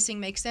pricing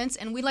makes sense.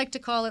 And we like to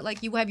call it,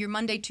 like, you have your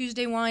Monday,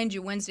 Tuesday wines,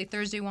 your Wednesday,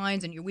 Thursday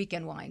wines, and your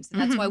weekend wines. And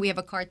that's why we have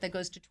a cart that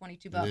goes to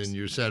 $22. And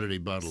your Saturday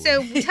bottle.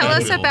 So tell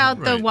us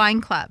about the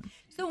wine club.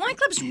 So the wine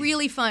club's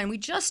really fun. We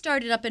just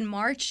started up in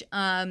March,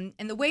 and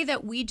the way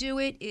that we do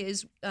it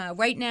is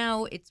right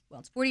now it's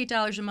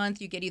 $48 a month.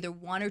 You get either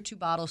 1 or 2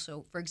 bottles.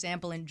 So, for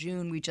example, in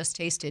June we just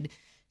tasted.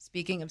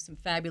 Speaking of some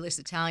fabulous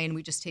Italian,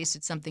 we just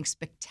tasted something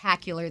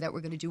spectacular that we're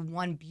going to do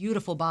 1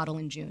 beautiful bottle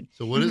in June.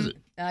 So what is it?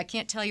 I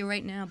can't tell you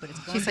right now, but it's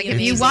going She's to like, be if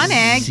you amazing. want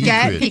it,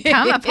 Secret.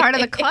 become a part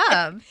of the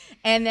club.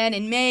 And then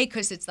in May,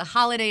 because it's the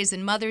holidays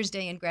and Mother's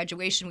Day and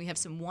graduation, we have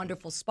some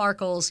wonderful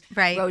sparkles,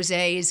 Right.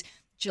 rosés.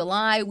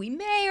 July, we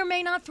may or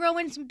may not throw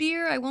in some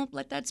beer. I won't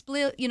let that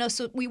split.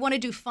 So we want to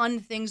do fun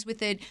things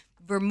with it,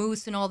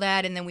 vermouth and all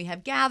that. And then we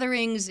have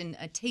gatherings and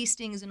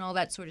tastings and all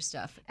that sort of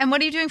stuff. And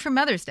what are you doing for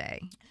Mother's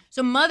Day?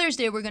 So Mother's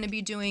Day, we're going to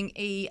be doing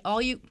a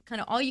all you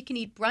can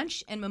eat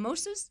brunch and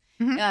mimosas.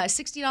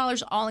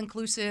 $60 all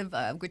inclusive,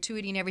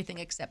 gratuity and everything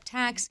except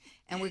tax.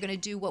 And we're going to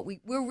do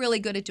we're really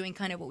good at doing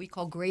kind of what we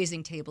call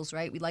grazing tables,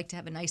 right? We like to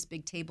have a nice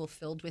big table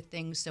filled with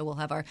things. So we'll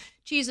have our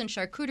cheese and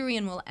charcuterie,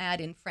 and we'll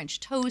add in French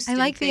toast. I and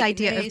like the bacon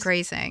idea of rays.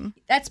 grazing.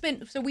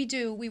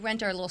 We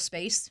rent our little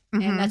space,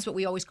 and that's what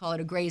we always call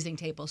it, a grazing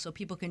table. So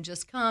people can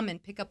just come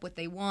and pick up what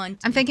they want.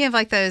 I'm thinking of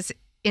like those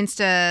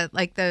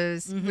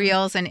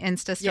reels and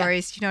Insta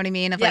stories. You know what I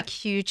mean? Of like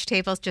huge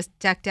tables just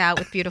decked out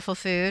with beautiful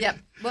food. Yep.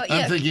 Well,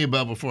 I'm thinking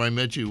about before I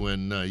met you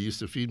when I used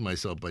to feed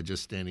myself by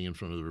just standing in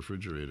front of the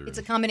refrigerator. It's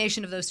a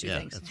combination of those two yeah,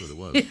 things. that's what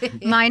it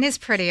was. Mine is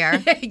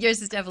prettier.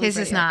 Yours is definitely His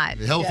is prettier. not.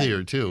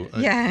 Healthier, too.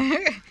 Yeah.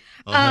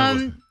 I'll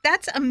have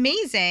That's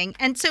amazing.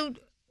 And so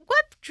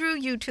what drew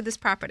you to this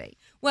property?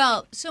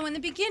 Well, so in the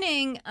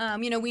beginning,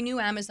 we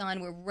knew Amazon.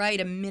 We're right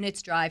a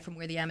minute's drive from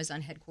where the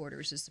Amazon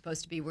headquarters is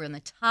supposed to be. We're on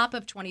the top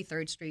of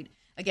 23rd Street.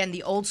 Again,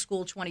 the old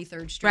school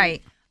 23rd Street.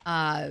 Right.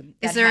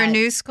 Is there a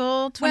new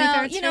school, 23rd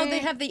Well, Street? they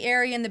have the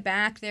area in the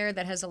back there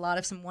that has a lot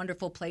of some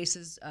wonderful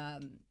places,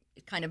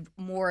 kind of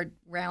more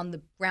round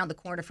the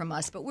corner from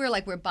us. But we're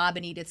like where Bob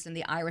and Edith's and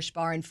the Irish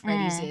Bar and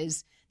Freddy's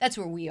is. That's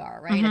where we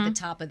are, right at the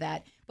top of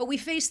that. But we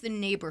face the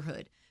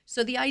neighborhood.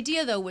 So the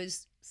idea, though,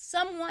 was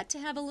somewhat to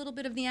have a little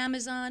bit of the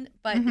Amazon.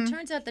 But it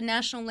turns out the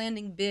National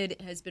Landing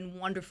bid has been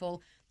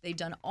wonderful. They've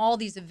done all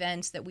these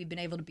events that we've been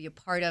able to be a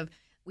part of.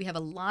 We have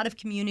a lot of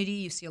community.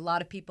 You see a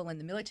lot of people in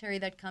the military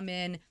that come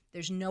in.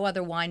 There's no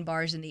other wine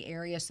bars in the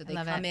area, so they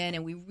come in,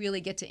 and we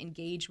really get to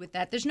engage with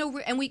that. There's no,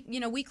 and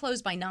we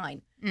close by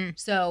 9,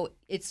 so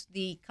it's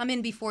the come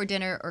in before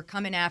dinner or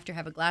come in after,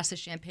 have a glass of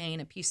champagne,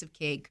 a piece of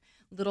cake,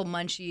 little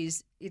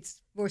munchies.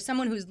 It's for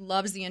someone who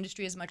loves the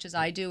industry as much as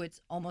I do.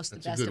 It's almost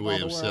That's the best a good of way all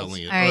the of worlds.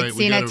 selling it. All right, we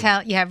Zena,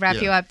 gotta-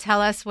 wrap you up.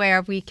 Tell us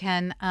where we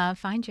can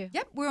find you.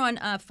 Yep, we're on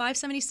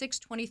 576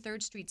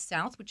 23rd Street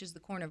South, which is the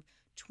corner of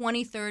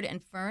 23rd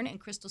and Fern in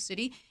Crystal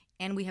City.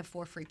 And we have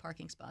 4 free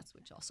parking spots,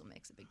 which also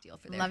makes a big deal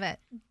for there. Love it.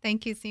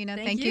 Thank you, Zena.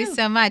 Thank Thank you you.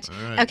 so much. All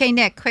right. Okay,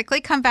 Nick,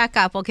 quickly come back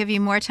up. We'll give you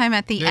more time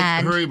at the Nick,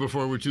 end. hurry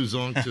before we're too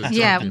zonked to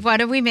Yeah, talk.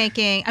 what are we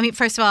making? I mean,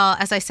 first of all,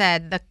 as I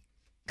said, the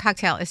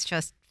cocktail is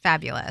just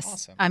fabulous.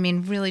 Awesome. I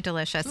mean, really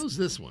delicious. How's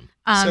this one?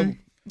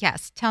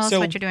 Yes, tell us So-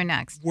 what you're doing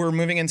next. We're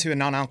moving into a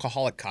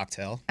non-alcoholic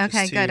cocktail.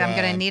 Okay, just good. I'm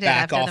gonna need it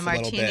back after the off a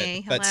little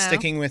martini. bit. But Hello.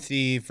 sticking with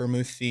the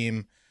vermouth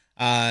theme,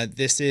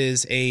 this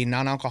is a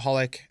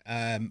non-alcoholic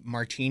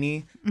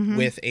martini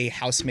with a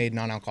house-made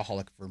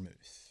non-alcoholic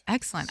vermouth.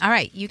 Excellent. All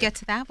right, you get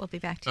to that. We'll be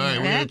back to All you right,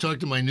 in we're a going bit. to talk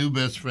to my new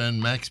best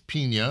friend, Max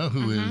Peña,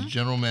 who is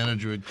general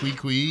manager at Qui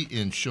Qui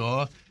in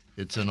Shaw.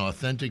 It's an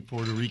authentic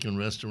Puerto Rican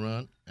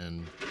restaurant.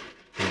 And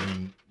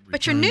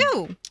But you're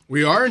new.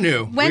 We are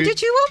new. When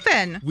did you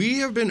open? We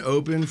have been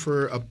open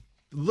for a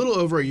little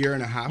over a year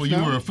and a half well, now.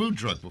 you were a food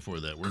truck before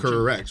that, weren't you?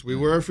 Correct. We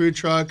were a food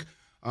truck.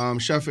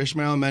 Chef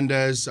Ishmael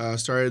Mendez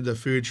started the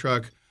food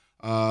truck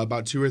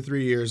about 2 or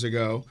 3 years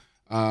ago.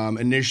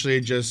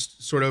 Initially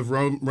just sort of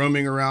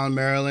roaming around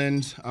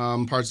Maryland,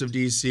 parts of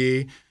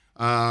D.C.,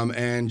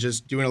 and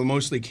just doing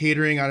mostly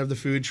catering out of the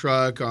food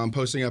truck,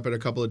 posting up at a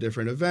couple of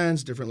different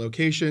events, different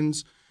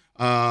locations.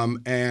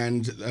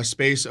 And a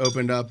space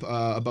opened up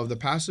above the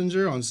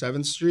Passenger on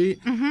 7th Street.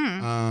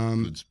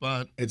 Good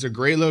spot. It's a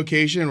great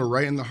location. We're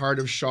right in the heart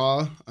of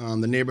Shaw.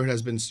 The neighborhood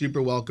has been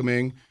super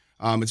welcoming.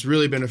 It's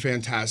really been a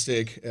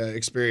fantastic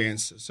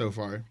experience so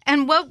far.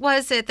 And what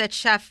was it that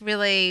Chef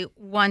really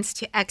wants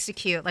to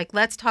execute? Like,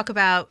 let's talk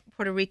about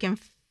Puerto Rican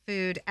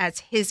food as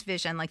his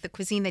vision, like the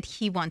cuisine that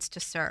he wants to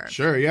serve.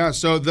 Sure, yeah.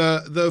 So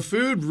the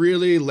food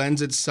really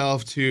lends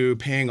itself to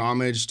paying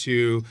homage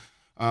to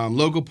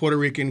local Puerto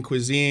Rican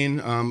cuisine,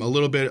 a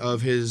little bit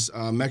of his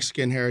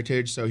Mexican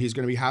heritage. So he's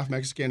going to be half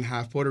Mexican,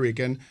 half Puerto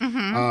Rican.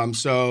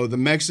 So the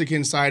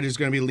Mexican side is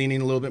going to be leaning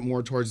a little bit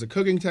more towards the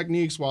cooking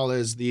techniques, while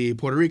as the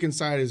Puerto Rican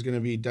side is going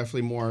to be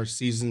definitely more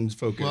seasoned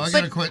focused. Well, I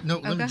got a question. No,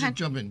 let go me just ahead.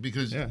 jump in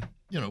because, Yeah.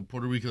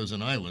 Puerto Rico's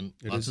an island,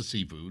 lots of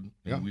seafood. And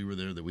Yeah. we were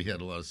there, that we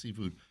had a lot of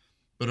seafood.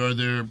 But are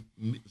there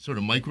sort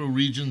of micro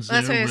regions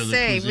Well, that's there what I where was the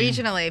saying,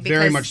 cuisine... regionally, because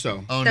Very much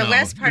so. Oh, the no.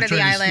 west part You're of the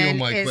trying to steal island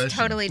my is question.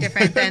 totally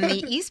different than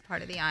the east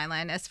part of the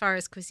island as far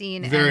as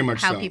cuisine Very and much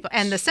how so. people,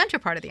 and the center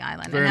part of the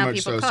island Very and how much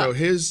people so. cook. So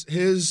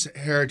his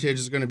heritage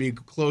is going to be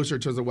closer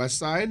to the west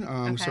side,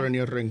 sort of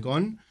near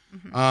Rincon.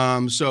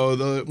 So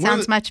the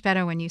Sounds much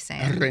better when you say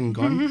it.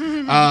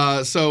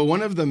 Rincon. So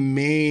one of the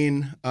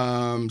main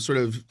sort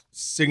of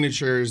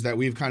signatures that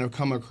we've kind of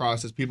come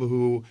across as people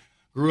who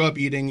grew up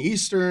eating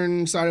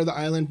eastern side of the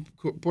island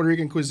Puerto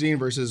Rican cuisine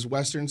versus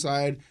western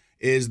side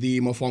is the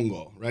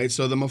mofongo, right?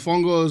 So the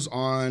mofongos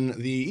on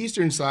the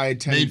eastern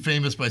side made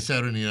famous by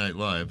Saturday Night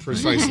Live.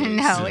 Precisely.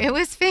 No, it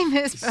was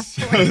famous before.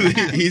 So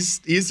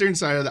the eastern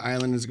side of the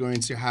island is going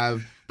to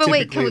have. But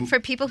wait, for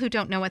people who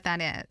don't know what that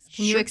is,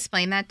 can you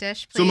explain that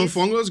dish, please? So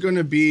mofongo is going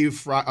to be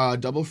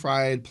double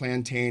fried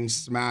plantain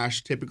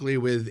smashed, typically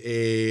with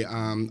a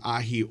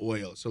ají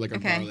oil, so like a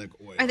garlic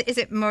oil. Is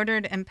it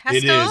mortared and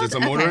pestled? It is. It's a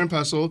mortar and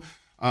pestle.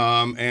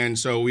 And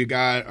so we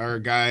got our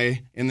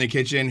guy in the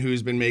kitchen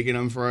who's been making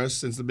them for us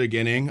since the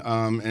beginning,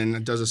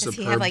 and does a superb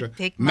he have, like,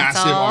 big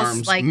massive muscles?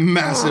 arms, Like,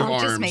 massive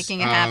arms, just making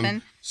it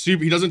happen.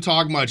 He doesn't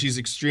talk much. He's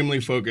extremely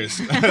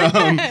focused.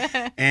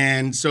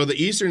 And so the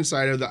eastern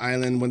side of the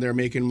island, when they're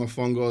making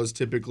mofongos,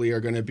 typically are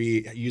going to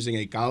be using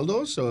a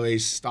caldo, so a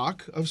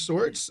stock of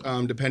sorts,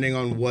 depending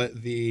on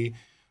what the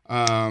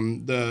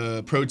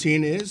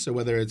protein is. So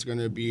whether it's going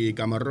to be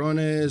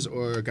camarones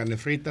or carne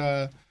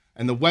frita.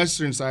 And the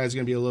western side is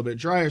going to be a little bit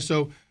drier.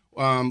 So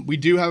we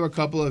do have a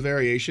couple of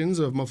variations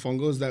of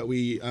mofongos that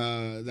we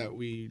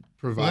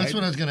provide. Well, that's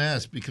what I was going to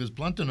ask, because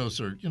plantanos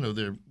are,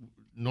 they're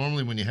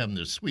normally when you have them,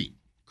 they're sweet.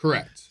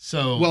 Correct.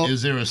 So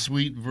is there a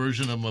sweet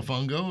version of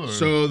mofongo? Or?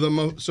 So the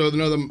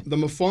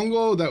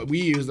mofongo that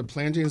we use, the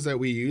plantains that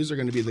we use are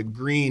going to be the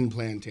green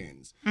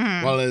plantains.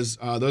 While as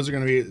those are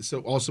going to be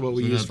also what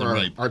we use for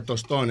our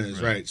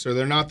tostones, right? So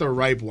they're not the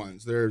ripe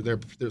ones. They're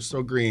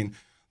still green.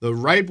 The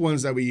ripe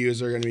ones that we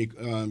use are going to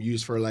be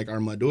used for like our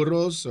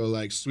maduros, so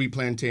like sweet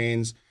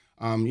plantains.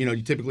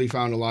 You typically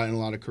found in a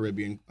lot of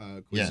Caribbean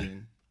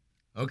cuisine.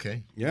 Yeah.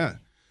 Okay. Yeah.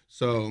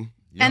 So.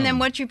 And then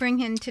what'd you bring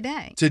in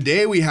today?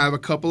 Today we have a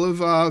couple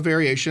of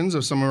variations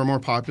of some of our more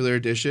popular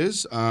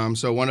dishes.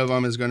 So one of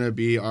them is going to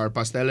be our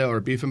pastele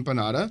or beef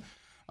empanada.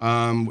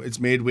 It's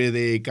made with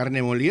a carne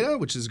molida,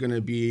 which is going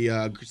to be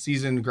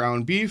seasoned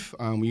ground beef.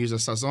 We use a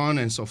sazon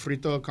and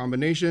sofrito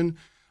combination.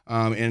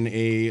 In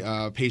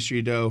a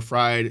pastry dough,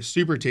 fried,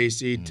 super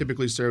tasty,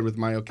 typically served with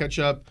mayo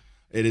ketchup.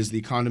 It is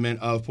the condiment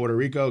of Puerto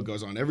Rico. It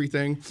goes on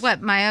everything.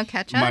 What, mayo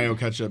ketchup? Mayo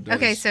ketchup does.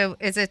 Okay, so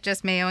is it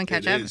just mayo and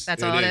ketchup?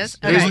 That's all it is?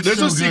 There's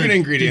no secret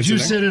ingredients. Did you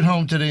sit at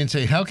home today and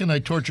say, how can I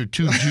torture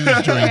two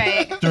Jews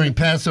during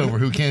Passover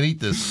who can't eat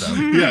this stuff?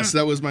 Yes,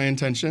 that was my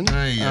intention.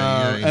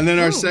 And then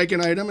our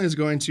second item is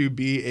going to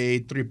be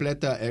a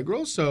tripleta egg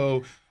roll.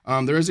 So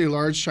there is a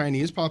large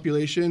Chinese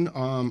population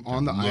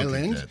on the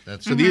island.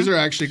 So these are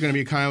actually going to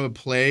be kind of a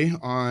play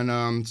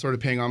on sort of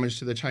paying homage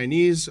to the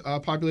Chinese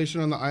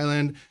population on the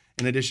island,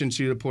 in addition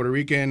to the Puerto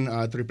Rican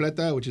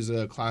tripleta, which is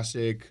a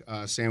classic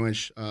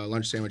sandwich,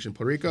 lunch sandwich in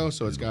Puerto Rico.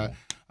 So it's got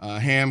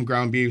ham,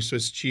 ground beef,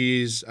 Swiss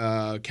cheese,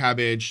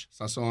 cabbage,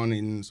 sazon,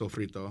 and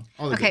sofrito.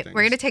 All the good things.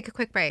 We're going to take a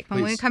quick break.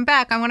 When we come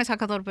back, I want to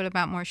talk a little bit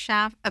about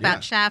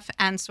chef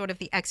and sort of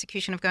the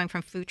execution of going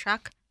from food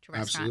truck to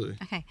restaurant. Absolutely.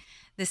 Okay.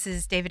 This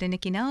is David and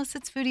Nycci Nellis.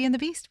 It's Foodie and the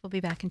Beast. We'll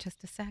be back in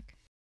just a sec.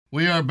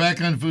 We are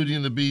back on Foodie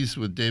and the Beast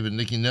with David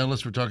and Nycci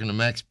Nellis. We're talking to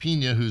Max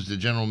Peña, who's the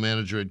general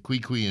manager at Qui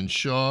Qui in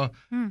Shaw.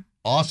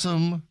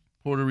 Awesome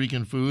Puerto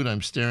Rican food.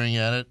 I'm staring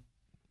at it.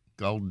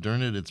 God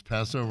darn it, it's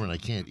Passover and I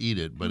can't eat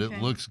it, but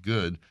it looks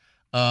good.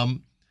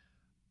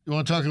 You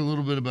want to talk a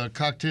little bit about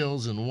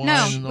cocktails and wine?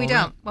 No, we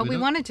don't. What we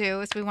want to do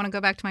is we want to go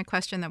back to my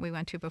question that we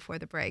went to before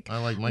the break. I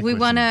like my We question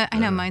want to, I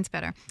know, better. mine's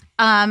better.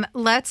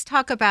 Let's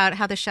talk about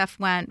how the chef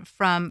went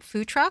from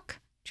food truck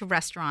to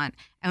restaurant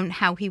and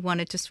how he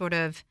wanted to sort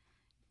of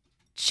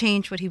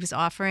change what he was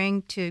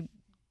offering to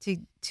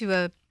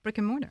a brick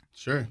and mortar.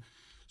 Sure.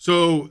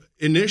 So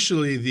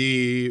initially,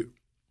 the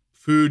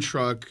food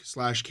truck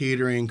 /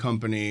 catering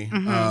company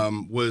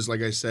was,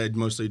 like I said,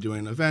 mostly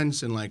doing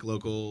events and like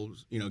local,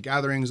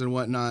 gatherings and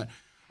whatnot.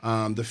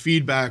 The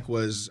feedback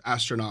was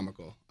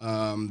astronomical.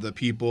 The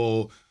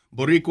people,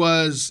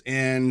 Boricuas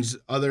and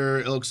other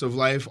ilks of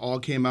life, all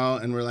came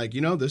out and were like,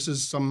 this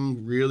is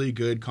some really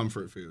good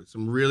comfort food,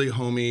 some really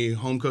homey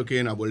home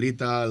cooking,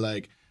 abuelita.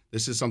 Like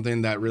this is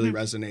something that really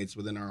resonates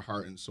within our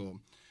heart and soul.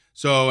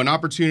 So an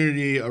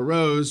opportunity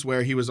arose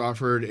where he was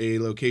offered a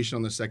location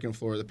on the second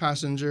floor of the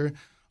Passenger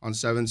on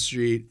 7th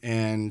Street,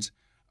 and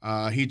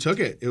he took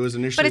it. It was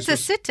initially... But it's a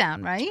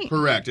sit-down, right?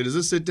 Correct. It is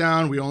a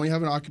sit-down. We only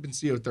have an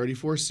occupancy of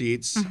 34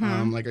 seats.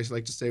 Like I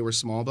like to say, we're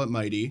small but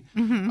mighty.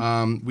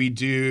 We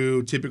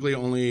do typically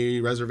only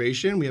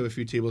reservation. We have a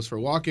few tables for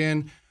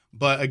walk-in.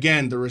 But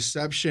again, the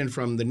reception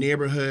from the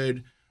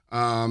neighborhood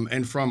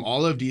and from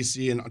all of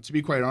DC, and to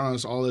be quite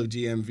honest, all of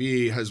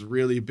DMV has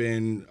really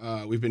been...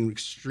 we've been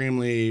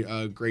extremely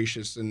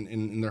gracious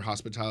in their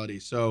hospitality.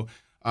 So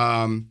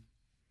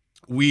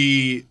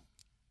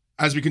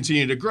as we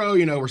continue to grow,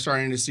 we're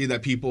starting to see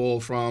that people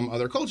from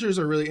other cultures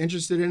are really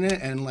interested in it.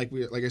 And like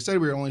I said,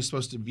 we were only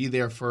supposed to be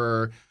there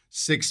for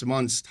 6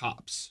 months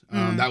tops.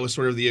 That was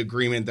sort of the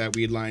agreement that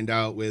we had lined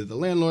out with the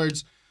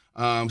landlords.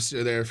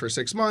 So there for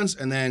 6 months,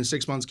 and then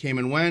 6 months came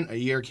and went, a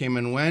year came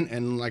and went.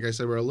 And like I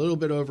said, we're a little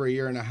bit over a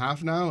year and a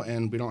half now,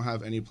 and we don't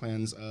have any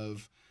plans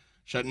of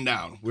shutting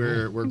down.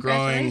 We're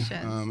growing,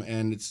 Congratulations.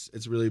 and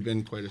it's really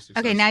been quite a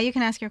success. Okay, now you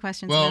can ask your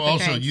questions. Well, about the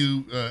also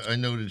drinks. I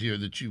noted here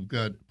that you've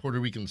got Puerto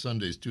Rican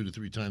Sundays 2 to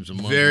 3 times a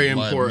month. Very with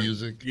live important.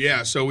 music.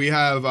 Yeah, so we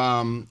have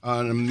an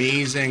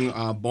amazing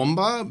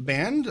bomba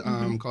band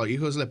called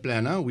Hijos de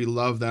Plena. We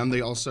love them.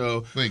 They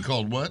also Wait,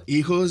 called what?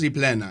 Hijos y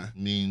Plena.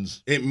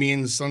 Means It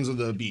means sons of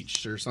the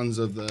beach or sons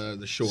of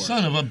the shore.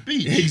 son of a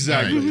beach.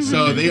 Exactly. Right.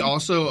 So they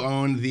also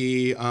own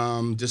the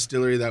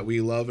distillery that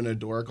we love and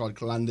adore called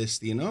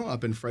Clandestino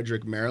up in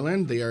Frederick,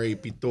 Maryland. They are a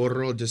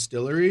Pitorro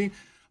distillery.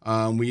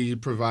 We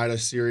provide a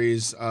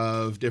series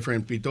of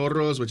different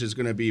Pitorros, which is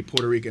going to be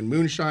Puerto Rican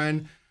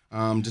moonshine,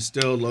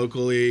 distilled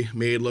locally,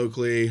 made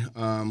locally.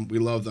 We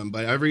love them.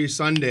 But every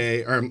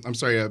Sunday, or I'm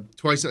sorry,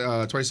 twice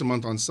a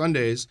month on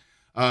Sundays,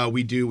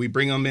 we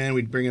bring them in.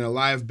 We bring in a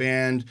live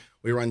band.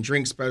 We run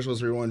drink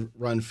specials. We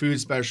run food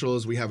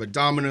specials. We have a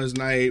Domino's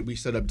night. We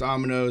set up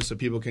Domino's so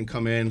people can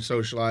come in,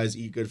 socialize,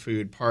 eat good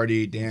food,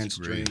 party, dance,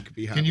 drink,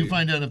 be happy. Can you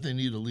find out if they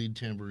need a lead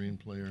tambourine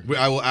player?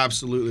 I will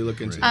absolutely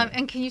look into that.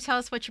 And can you tell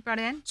us what you brought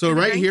in? So for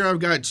the right drinks? here, I've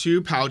got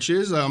 2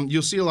 pouches.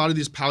 You'll see a lot of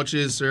these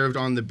pouches served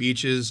on the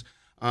beaches,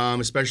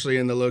 especially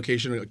in the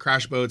location.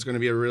 Crash Boat's going to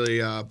be a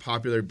really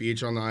popular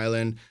beach on the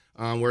island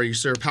where you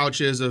serve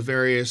pouches of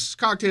various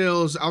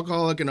cocktails,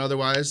 alcoholic and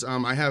otherwise.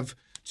 I have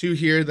 2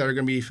 here that are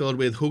going to be filled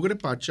with jugo de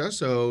pacha,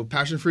 so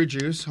passion fruit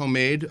juice,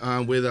 homemade,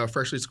 with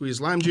freshly squeezed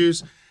lime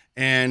juice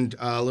and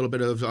a little bit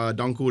of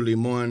donku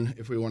limon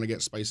if we want to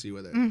get spicy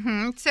with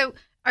it. So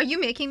are you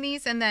making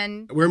these and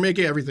then? We're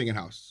making everything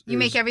in-house. You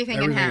make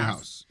everything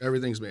in-house?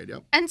 Everything's made,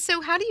 yep. And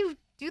so how do you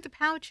do the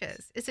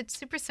pouches? Is it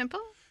super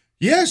simple?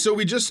 Yeah, so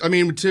we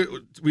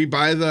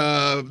buy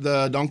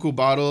the Donku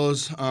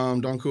bottles.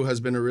 Donku has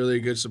been a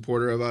really good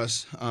supporter of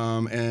us,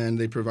 and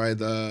they provide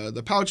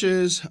the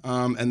pouches.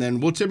 And then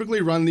we'll typically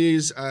run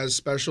these as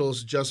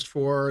specials just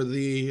for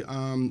the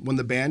when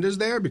the band is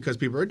there because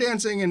people are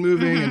dancing and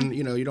moving, and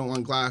you don't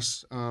want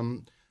glass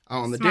out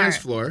on the dance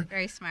floor.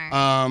 Very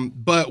smart.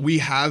 But we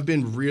have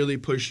been really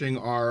pushing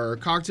our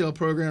cocktail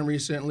program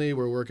recently.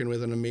 We're working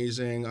with an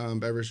amazing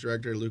beverage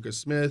director, Lucas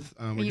Smith.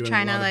 Are you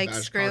trying to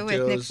screw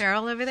with Nick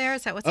Farrell over there?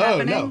 Is that what's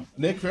happening? Oh, no.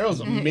 Nick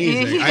Farrell's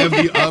amazing. I have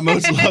the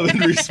utmost love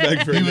and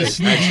respect for Nick. He was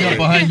sneaking up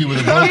behind you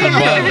with a broken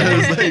bottle. I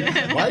was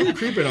like, why are you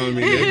creeping on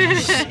me,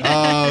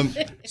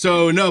 Nick?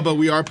 But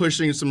we are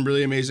pushing some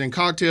really amazing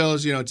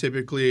cocktails,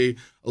 typically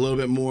a little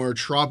bit more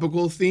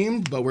tropical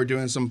themed, but we're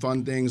doing some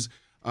fun things.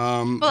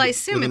 Well, I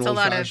assume it's a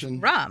lot of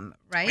rum,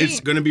 right? It's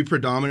going to be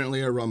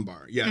predominantly a rum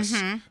bar, yes.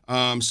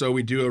 So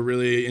we do a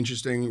really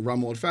interesting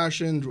rum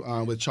old-fashioned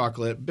with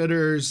chocolate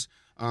bitters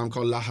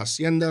called La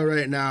Hacienda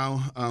right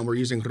now. We're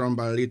using Ron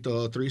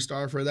Barrilito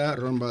 3-star for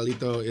that. Ron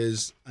Barrilito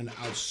is an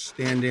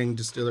outstanding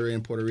distillery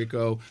in Puerto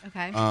Rico.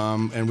 Okay.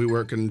 And we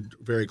work in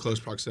very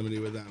close proximity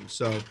with them.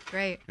 So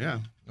great. Yeah.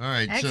 All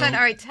right. Excellent.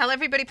 All right. Tell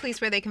everybody, please,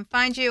 where they can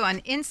find you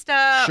on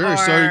Insta Sure. or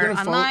So you're gonna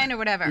online or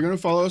whatever. You're going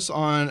to follow us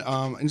on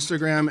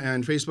Instagram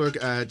and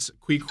Facebook at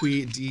Qui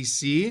Qui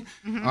DC.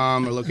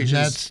 Our location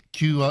That's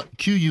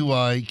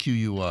QUI.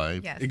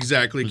 Yes.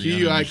 Exactly. For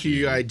the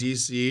QUI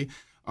DC.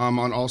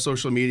 On all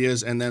social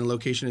medias, and then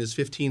location is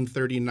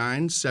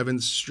 1539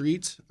 7th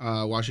Street,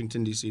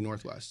 Washington, D.C.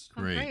 Northwest.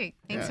 Oh, Great. great.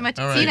 Thanks Yeah. so much.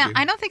 All right. Zena,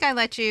 I don't think I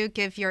let you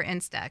give your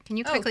Insta. Can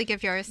you quickly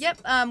give yours?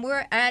 Yep,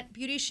 we're at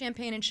Beauty,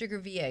 Champagne, and Sugar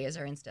VA is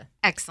our Insta.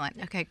 Excellent.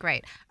 Okay,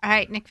 great. All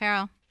right, Nick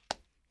Farrell,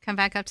 come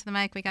back up to the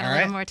mic. We got All a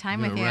little right. more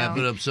time We're with gonna you. wrap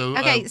it up. So,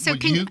 Okay, so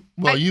can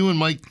you and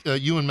Max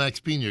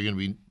Peña are going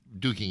to be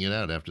duking it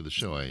out after the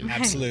show.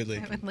 Absolutely.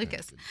 with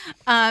Lucas.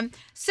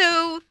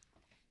 So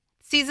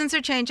seasons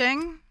are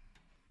changing.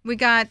 We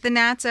got the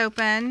Nats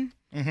open.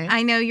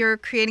 I know you're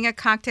creating a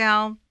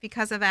cocktail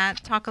because of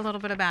that. Talk a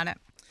little bit about it.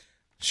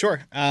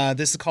 Sure.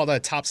 This is called a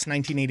Topps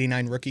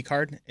 1989 rookie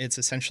card. It's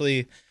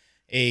essentially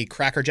a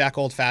Cracker Jack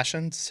Old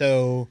Fashioned.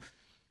 So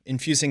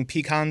infusing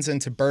pecans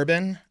into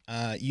bourbon,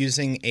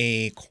 using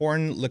a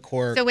corn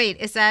liqueur. So wait,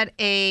 is that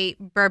a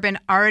bourbon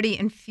already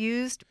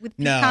infused with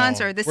pecans,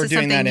 or this we're is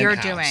doing something that you're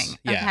in-house. doing?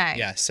 Yeah, Okay.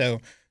 yeah. So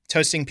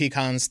toasting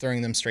pecans,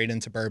 throwing them straight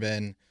into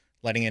bourbon,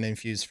 letting it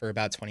infuse for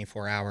about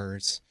 24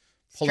 hours,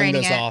 pulling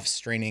Straining those it. off,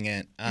 straining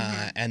it,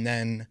 and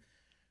then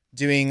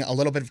doing a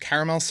little bit of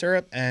caramel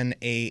syrup and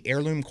a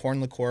heirloom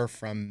corn liqueur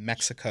from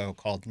Mexico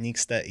called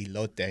Nixta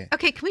Elote.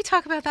 Okay, can we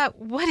talk about that?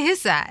 What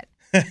is that?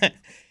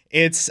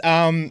 It's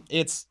No,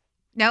 this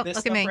look at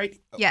stuff me. right.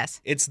 Yes.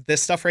 It's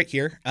this stuff right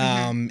here.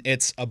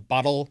 It's a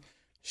bottle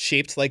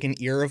shaped like an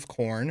ear of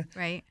corn.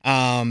 Right.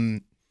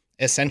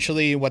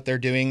 Essentially, what they're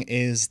doing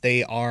is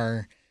they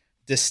are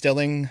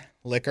distilling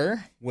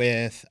liquor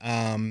with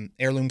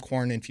heirloom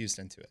corn infused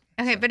into it.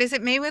 Okay, but is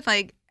it made with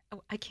I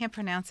can't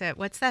pronounce it.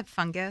 What's that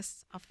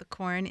fungus off the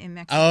corn in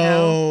Mexico?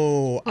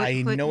 Oh,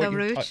 I know what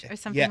you're Larouche talking or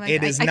something yeah, like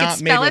it that. is I not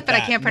can made spell with it, but I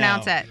that, can't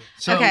pronounce no. it.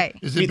 So okay.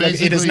 is it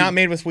It is not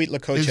made with wheat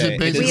lacoche. Is it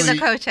basically- Wheat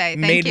lacoche, thank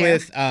made you.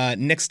 with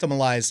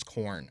nixtamalized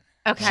corn.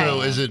 Okay.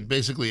 So is it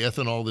basically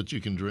ethanol that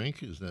you can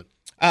drink? Is that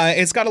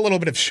It's got a little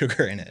bit of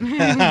sugar in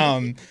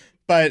it.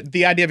 But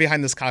the idea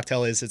behind this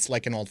cocktail is it's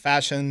like an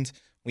old-fashioned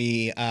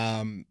We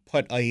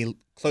put a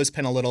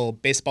clothespin a little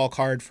baseball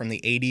card from the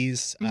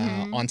 80s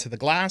onto the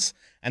glass,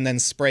 and then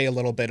spray a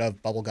little bit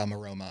of bubblegum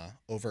aroma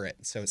over it,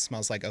 so it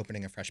smells like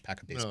opening a fresh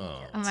pack of baseball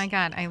cards. Oh my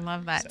God, I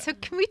love that. So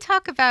can we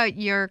talk about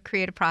your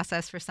creative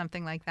process for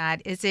something like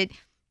that? Is it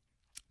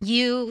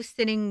you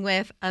sitting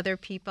with other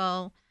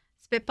people,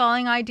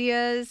 spitballing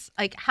ideas?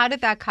 Like, how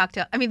did that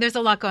cocktail? I mean, there's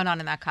a lot going on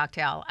in that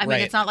cocktail. I mean,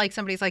 Right. It's not like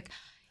somebody's like,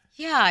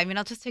 yeah, I mean,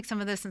 I'll just take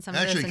some of this and some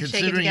Actually, of this and shake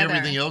it considering together.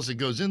 everything else that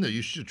goes in there,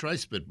 you should try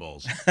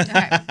spitballs. All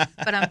right,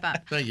 but I'm bummed.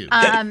 Thank you.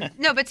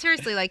 No, but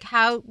seriously, like,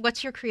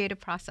 what's your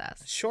creative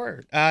process?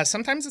 Sure.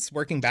 Sometimes it's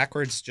working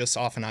backwards just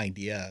off an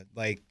idea,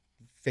 like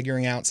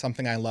figuring out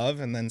something I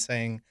love and then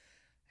saying,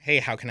 hey,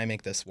 how can I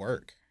make this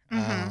work?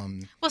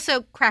 Well,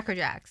 so Cracker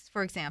Jacks,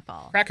 for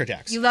example. Cracker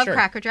Jacks. You love sure.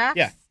 Cracker Jacks?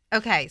 Yeah.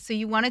 Okay, so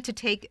you wanted to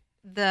take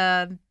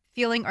the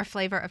feeling or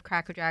flavor of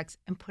Cracker Jacks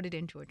and put it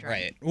into a drink.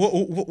 Right.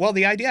 Well,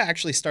 the idea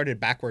actually started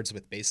backwards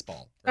with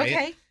baseball, right?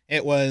 Okay.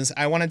 It was,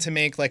 I wanted to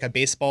make like a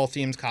baseball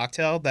themed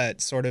cocktail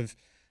that sort of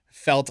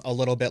felt a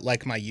little bit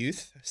like my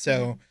youth.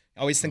 So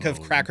I always think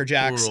of Cracker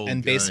Jacks poor old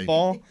and guy.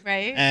 baseball.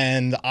 Right?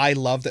 And I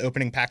loved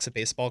opening packs of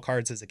baseball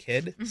cards as a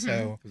kid.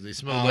 So 'Cause they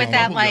smell With like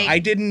that, bubblegum. like- I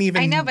didn't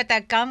even. I know, but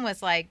that gum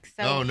was like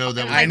so. Oh, no,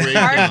 that it was like great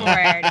gum.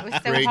 cardboard. It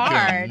was so Great gum.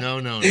 hard. No.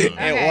 It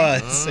Okay.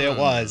 was. It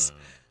was.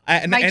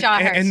 My jaw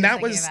hurts and just that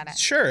thinking was about it.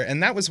 sure,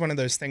 and that was one of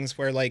those things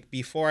where, like,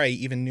 before I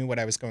even knew what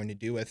I was going to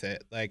do with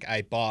it, like,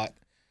 I bought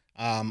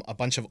a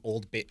bunch of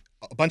old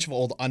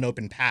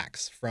unopened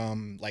packs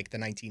from like the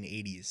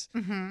 1980s,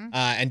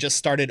 and just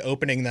started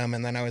opening them.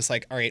 And then I was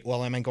like, all right,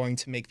 well, am I going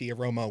to make the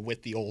aroma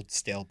with the old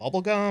stale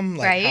bubble gum?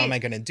 Like, Right. how am I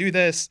going to do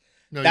this?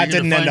 No, That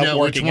you're gonna didn't end find up out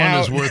working which one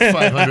out. is worth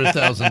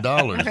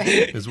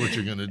 $500,000 is what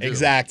you're going to do.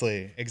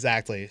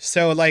 Exactly.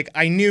 So like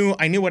I knew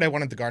what I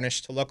wanted the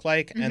garnish to look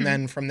like, and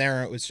then from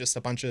there it was just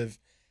a bunch of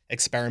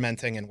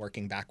experimenting and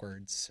working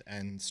backwards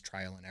and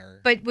trial and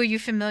error. But were you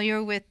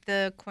familiar with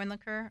the corn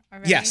liqueur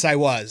already? Yes, I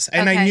was,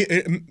 and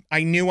Okay.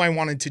 I knew I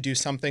wanted to do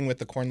something with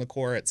the corn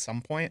liqueur at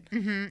some point.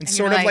 And It's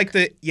you were sort of like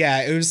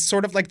it was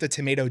sort of like the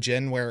tomato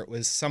gin, where it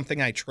was something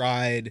I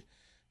tried,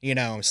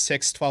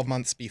 6-12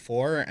 months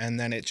before, and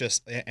then it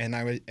just and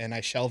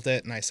I shelved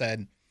it, and I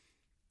said,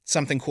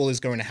 something cool is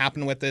going to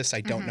happen with this.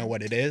 I don't know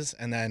what it is,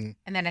 and then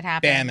And then it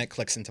happened. bam, it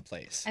clicks into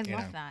place. I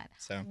love that.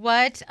 So.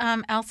 What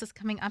else is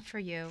coming up for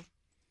you?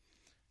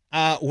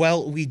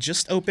 Well, we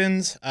just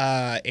opened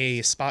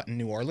a spot in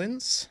New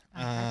Orleans.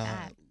 I heard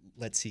that.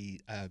 Let's see,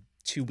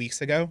 2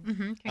 weeks ago.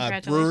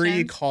 Congratulations. A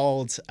brewery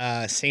called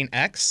Saint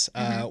X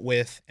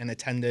with an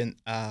attendant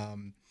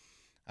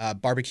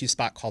barbecue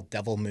spot called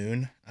Devil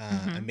Moon.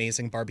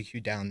 Amazing barbecue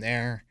down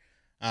there.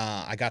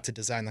 I got to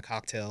design the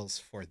cocktails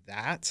for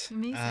that,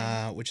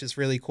 Amazing. which is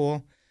really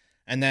cool.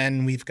 And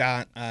then we've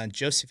got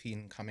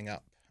Josephine coming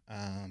up,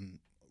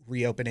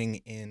 reopening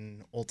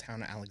in Old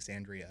Town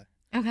Alexandria.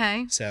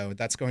 Okay. So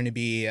that's going to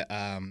be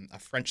a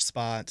French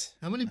spot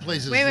How many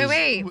places Wait.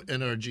 does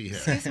NRG have?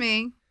 Excuse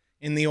me.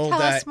 in the old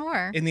Tell us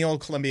more. in the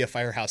old Columbia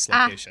Firehouse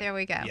location. There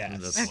we go. Yes.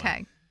 That's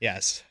Okay.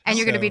 Yes. And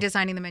you're going to be So-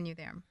 designing the menu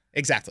there.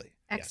 exactly.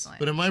 Excellent.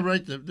 But am I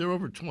right that there are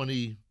over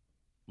 20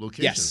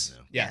 locations Yes.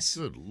 now? Yes.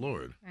 Good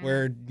Lord. Yes.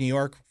 We're New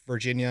York,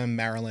 Virginia,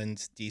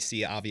 Maryland,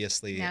 DC,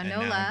 obviously, Now and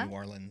NOLA. now New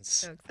Orleans.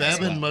 So excited. as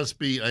Babin well. must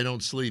be I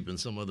don't sleep in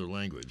some other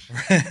language. All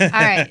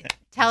right.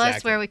 Tell us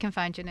Exactly. where we can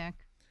find you, Nick.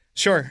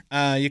 Sure.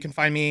 You can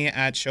find me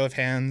at Show of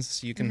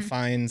Hands. You can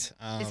find. Is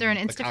there an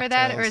the Insta for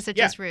that, or cocktails. is it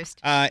Yeah. just Roost?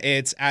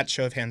 It's at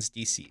Show of Hands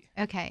DC.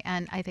 Okay,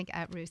 and I think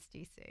at Roost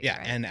DC. Yeah,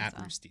 right, and as at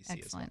well. Roost DC as well,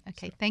 Excellent.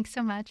 Okay, so. thanks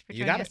so much for You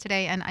joining got us it.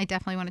 today, and I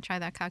definitely want to try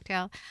that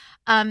cocktail.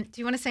 Do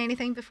you want to say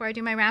anything before I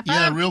do my wrap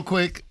Yeah, up? real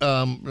quick.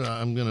 I'm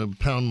going to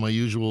pound my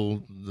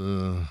usual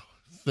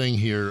thing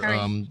here.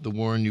 Hurry. The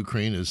war in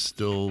Ukraine is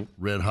still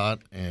red hot,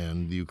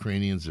 and the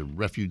Ukrainians are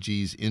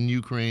refugees in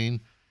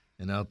Ukraine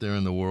and out there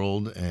in the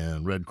world.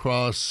 And Red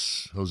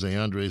Cross, Jose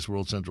Andres,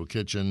 World Central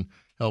Kitchen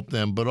help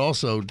them. But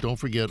also, don't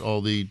forget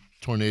all the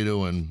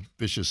tornado and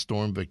vicious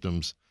storm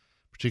victims,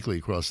 particularly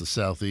across the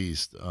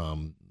southeast.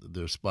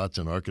 There are spots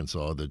in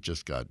Arkansas that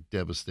just got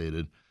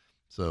devastated.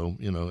 So,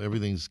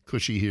 everything's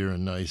cushy here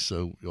and nice.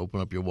 So you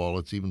open up your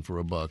wallets even for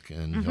 $1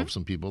 and help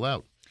some people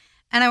out.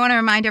 And I want to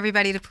remind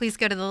everybody to please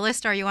go to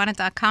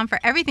thelist.com for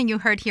everything you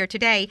heard here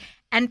today.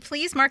 And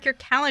please mark your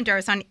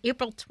calendars on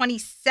April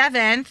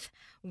 27th.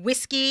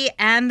 Whiskey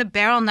and the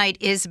Barrel Night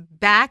is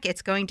back.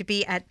 It's going to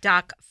be at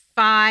Dock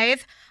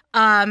 5.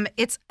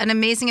 It's an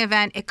amazing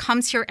event. It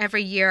comes here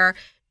every year.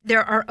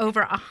 There are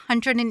over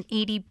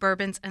 180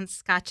 bourbons and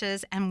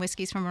scotches and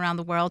whiskeys from around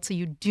the world, so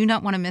you do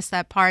not want to miss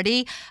that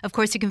party. Of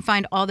course, you can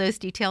find all those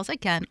details,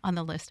 again, on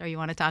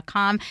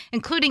thelist.com,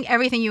 including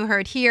everything you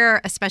heard here,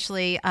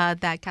 especially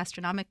that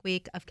gastronomic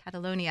week of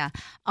Catalonia.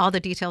 All the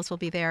details will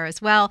be there as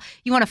well.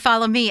 You want to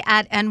follow me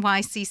at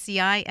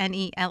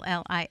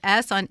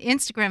NYCCINELLIS on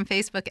Instagram,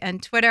 Facebook,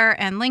 and Twitter,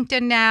 and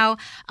LinkedIn now.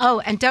 Oh,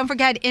 and don't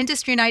forget,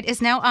 Industry Night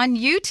is now on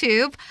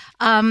YouTube.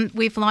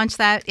 We've launched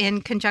that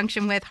in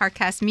conjunction with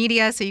Heartcast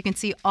Media, so you can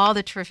see all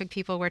the terrific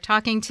people we're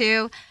talking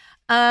to.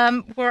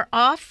 We're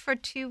off for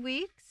 2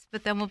 weeks,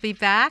 but then we'll be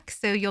back.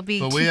 So you'll be.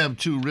 But we have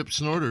 2 rip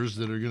snorters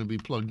that are going to be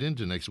plugged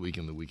into next week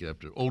and the week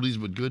after. Oldies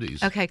but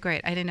goodies. Okay,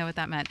 great. I didn't know what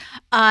that meant.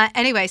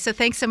 Anyway, so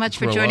thanks so much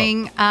for Grow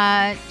joining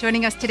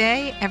us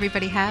today.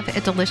 Everybody have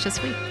a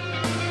delicious week.